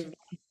state Yes. of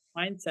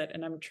mindset.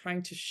 And I'm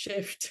trying to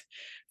shift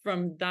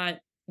from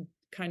that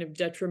kind of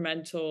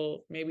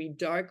detrimental, maybe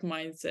dark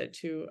mindset,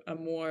 to a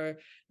more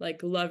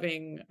like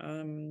loving,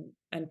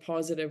 and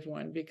positive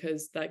one,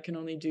 because that can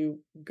only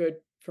do good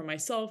for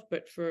myself,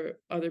 but for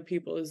other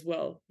people as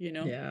well.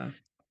 Yeah.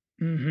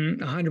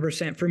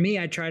 100%. For me,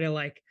 I try to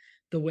like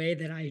the way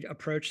that I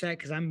approach that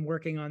because I'm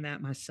working on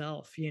that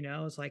myself.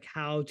 It's like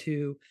how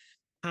to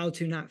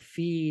not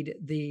feed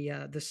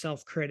the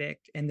self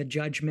critic and the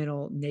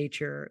judgmental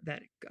nature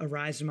that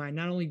arises in mind.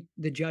 Not only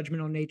the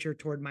judgmental nature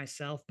toward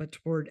myself, but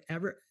toward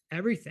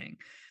everything.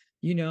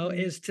 Mm.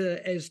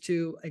 Is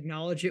to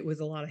acknowledge it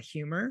with a lot of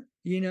humor.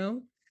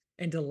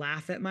 And to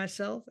laugh at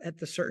myself at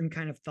the certain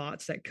kind of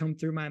thoughts that come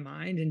through my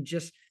mind and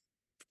just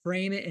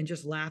frame it and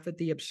just laugh at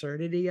the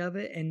absurdity of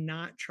it and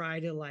not try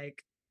to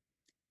like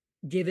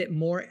give it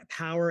more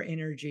power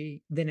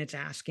energy than it's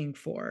asking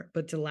for,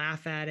 but to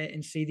laugh at it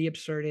and see the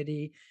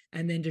absurdity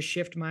and then to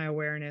shift my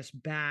awareness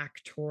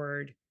back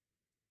toward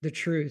the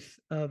truth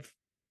of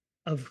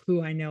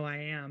who I know I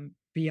am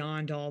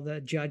beyond all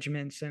the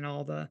judgments and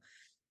all the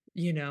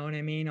what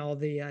I mean, all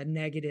the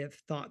negative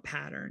thought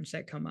patterns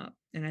that come up.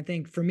 And I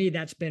think for me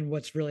that's been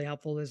what's really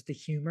helpful is the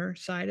humor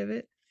side of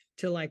it,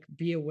 to like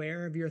be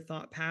aware of your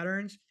thought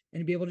patterns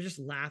and be able to just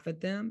laugh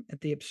at them,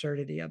 at the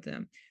absurdity of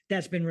them.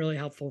 That's been really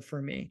helpful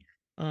for me.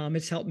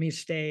 It's helped me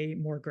stay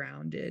more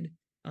grounded,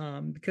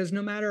 because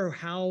no matter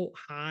how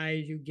high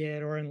you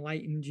get or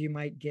enlightened you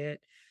might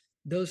get,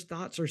 those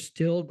thoughts are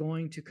still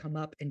going to come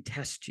up and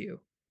test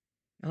you.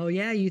 Oh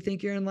yeah, you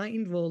think you're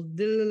enlightened? Well,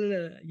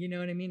 you know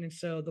what I mean? And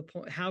so the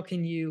point, how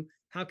can you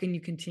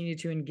continue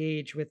to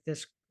engage with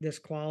this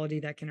quality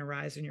that can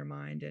arise in your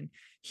mind? And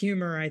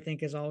humor, I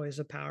think, is always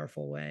a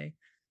powerful way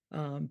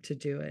to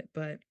do it.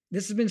 But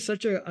this has been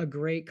such a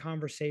great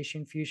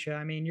conversation, Fuchsia.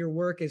 I mean, your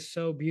work is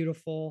so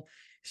beautiful,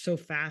 so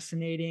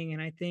fascinating.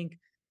 And I think,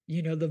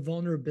 the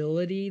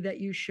vulnerability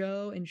that you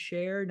show and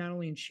share, not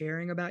only in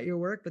sharing about your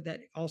work, but that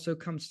also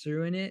comes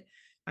through in it,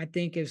 I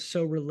think is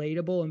so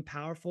relatable and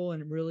powerful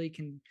and really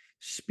can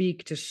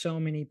speak to so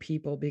many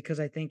people because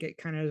I think it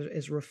kind of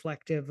is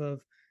reflective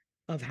of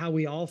how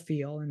we all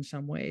feel in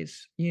some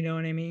ways. You know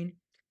what I mean?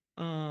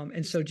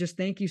 And so just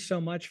thank you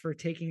so much for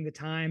taking the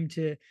time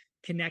to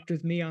connect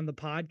with me on the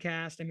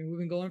podcast. I mean, we've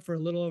been going for a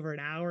little over an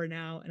hour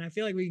now, and I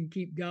feel like we can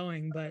keep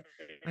going, but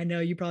I know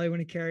you probably want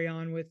to carry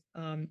on with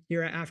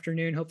your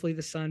afternoon. Hopefully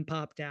the sun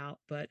popped out,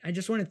 but I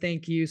just want to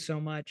thank you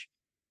so much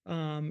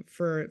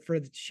for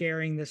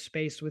sharing this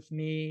space with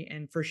me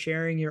and for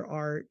sharing your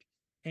art.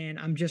 And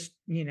I'm just,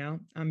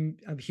 I'm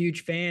a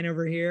huge fan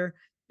over here,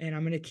 and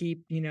I'm going to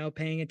keep,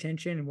 paying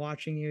attention and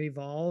watching you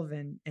evolve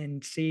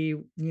and see,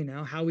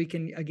 how we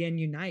can again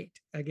unite.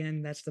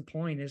 Again, that's the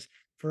point, is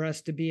for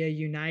us to be a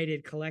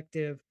united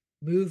collective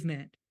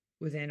movement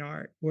within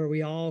art where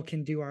we all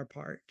can do our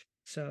part.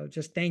 So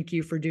just thank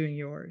you for doing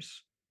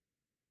yours.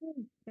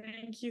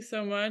 Thank you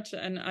so much.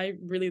 And I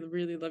really,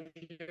 really love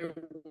your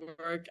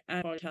work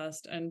and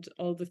podcast and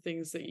all the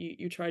things that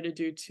you try to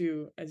do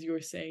to, as you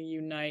were saying,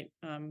 unite,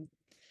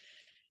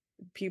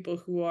 people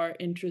who are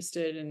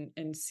interested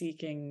in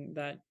seeking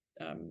that,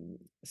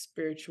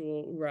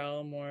 spiritual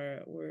realm,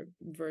 or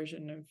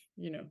version of,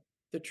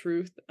 the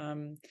truth,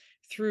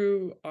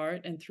 through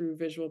art and through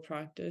visual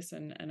practice.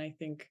 And I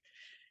think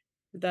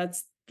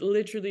that's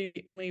literally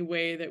the only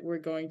way that we're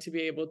going to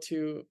be able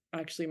to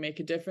actually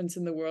make a difference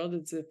in the world,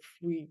 is if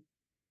we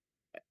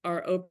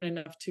are open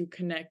enough to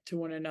connect to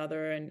one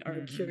another and are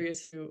Mm-hmm.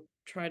 curious to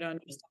try to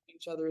understand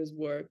each other's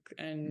work.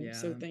 And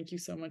so Yeah. thank you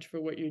so much for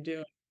what you're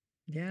doing.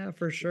 Yeah,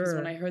 for Because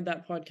when I sure. heard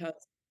that podcast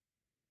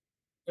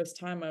first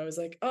time, I was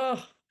like,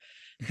 oh,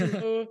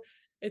 so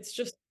it's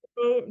just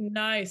so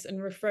nice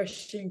and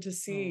refreshing to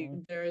see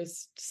Oh, there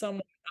is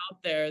someone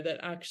out there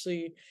that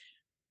actually,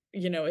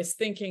 is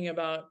thinking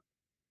about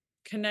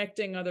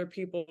connecting other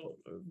people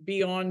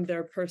beyond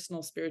their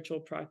personal spiritual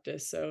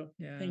practice. So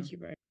yeah. thank you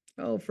very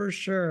Oh, for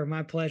sure.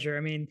 My pleasure.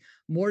 I mean,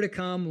 more to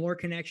come, more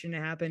connection to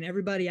happen.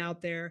 Everybody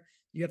out there,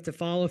 you have to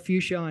follow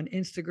Fuchsia on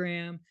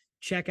Instagram,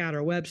 check out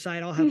our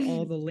website. I'll have all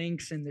much. the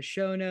links in the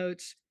show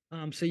notes,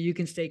 so you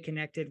can stay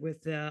connected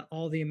with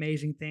all the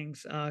amazing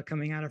things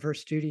coming out of her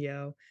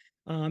studio.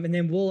 And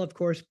then we'll, of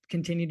course,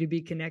 continue to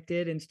be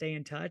connected and stay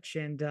in touch.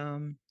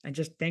 And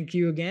just thank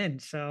you again.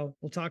 So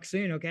we'll talk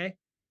soon. Okay.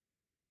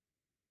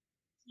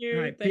 All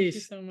right. Thank you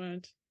Peace. so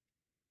much.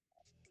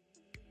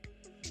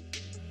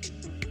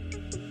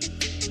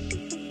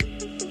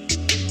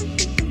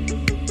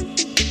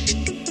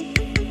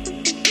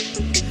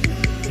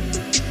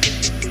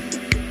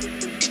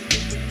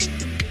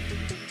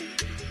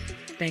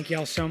 Thank you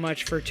all so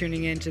much for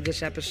tuning in to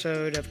this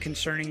episode of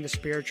Concerning the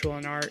Spiritual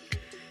and Art.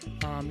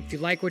 If you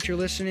like what you're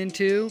listening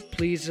to,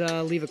 please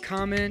leave a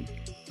comment,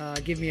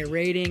 give me a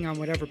rating on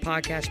whatever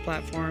podcast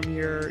platform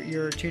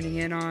you're tuning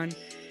in on,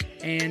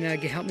 and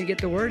help me get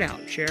the word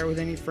out. Share it with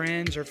any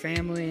friends or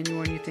family,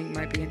 anyone you think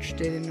might be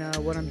interested in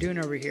what I'm doing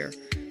over here.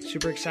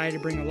 Super excited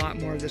to bring a lot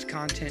more of this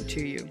content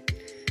to you.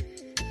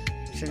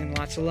 Sending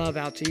lots of love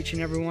out to each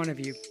and every one of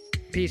you.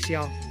 Peace,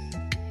 y'all.